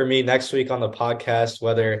punishment for me next week on the podcast,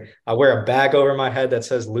 whether I wear a bag over my head that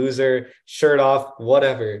says loser, shirt off,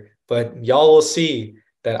 whatever. But y'all will see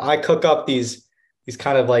that I cook up these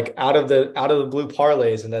kind of out of the blue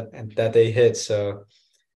parlays and that they hit. So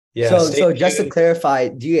yeah. So just to clarify,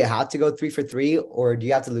 do you have to go 3 for 3 or do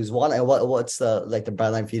you have to lose one? And what's the bright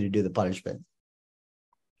line for you to do the punishment?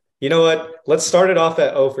 You know what? Let's start it off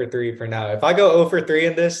at 0 for 3 for now. If I go 0 for 3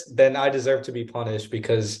 in this, then I deserve to be punished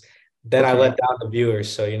because then I let down the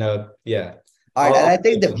viewers. So, yeah. All right. And I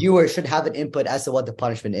think the viewers should have an input as to what the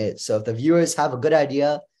punishment is. So if the viewers have a good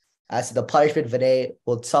idea as to the punishment, Vinay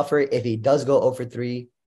will suffer. If he does go 0 for 3,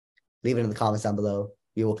 leave it in the comments down below.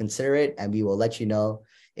 We will consider it and we will let you know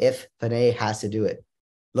if Vinay has to do it.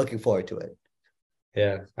 Looking forward to it.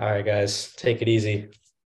 Yeah. All right, guys. Take it easy.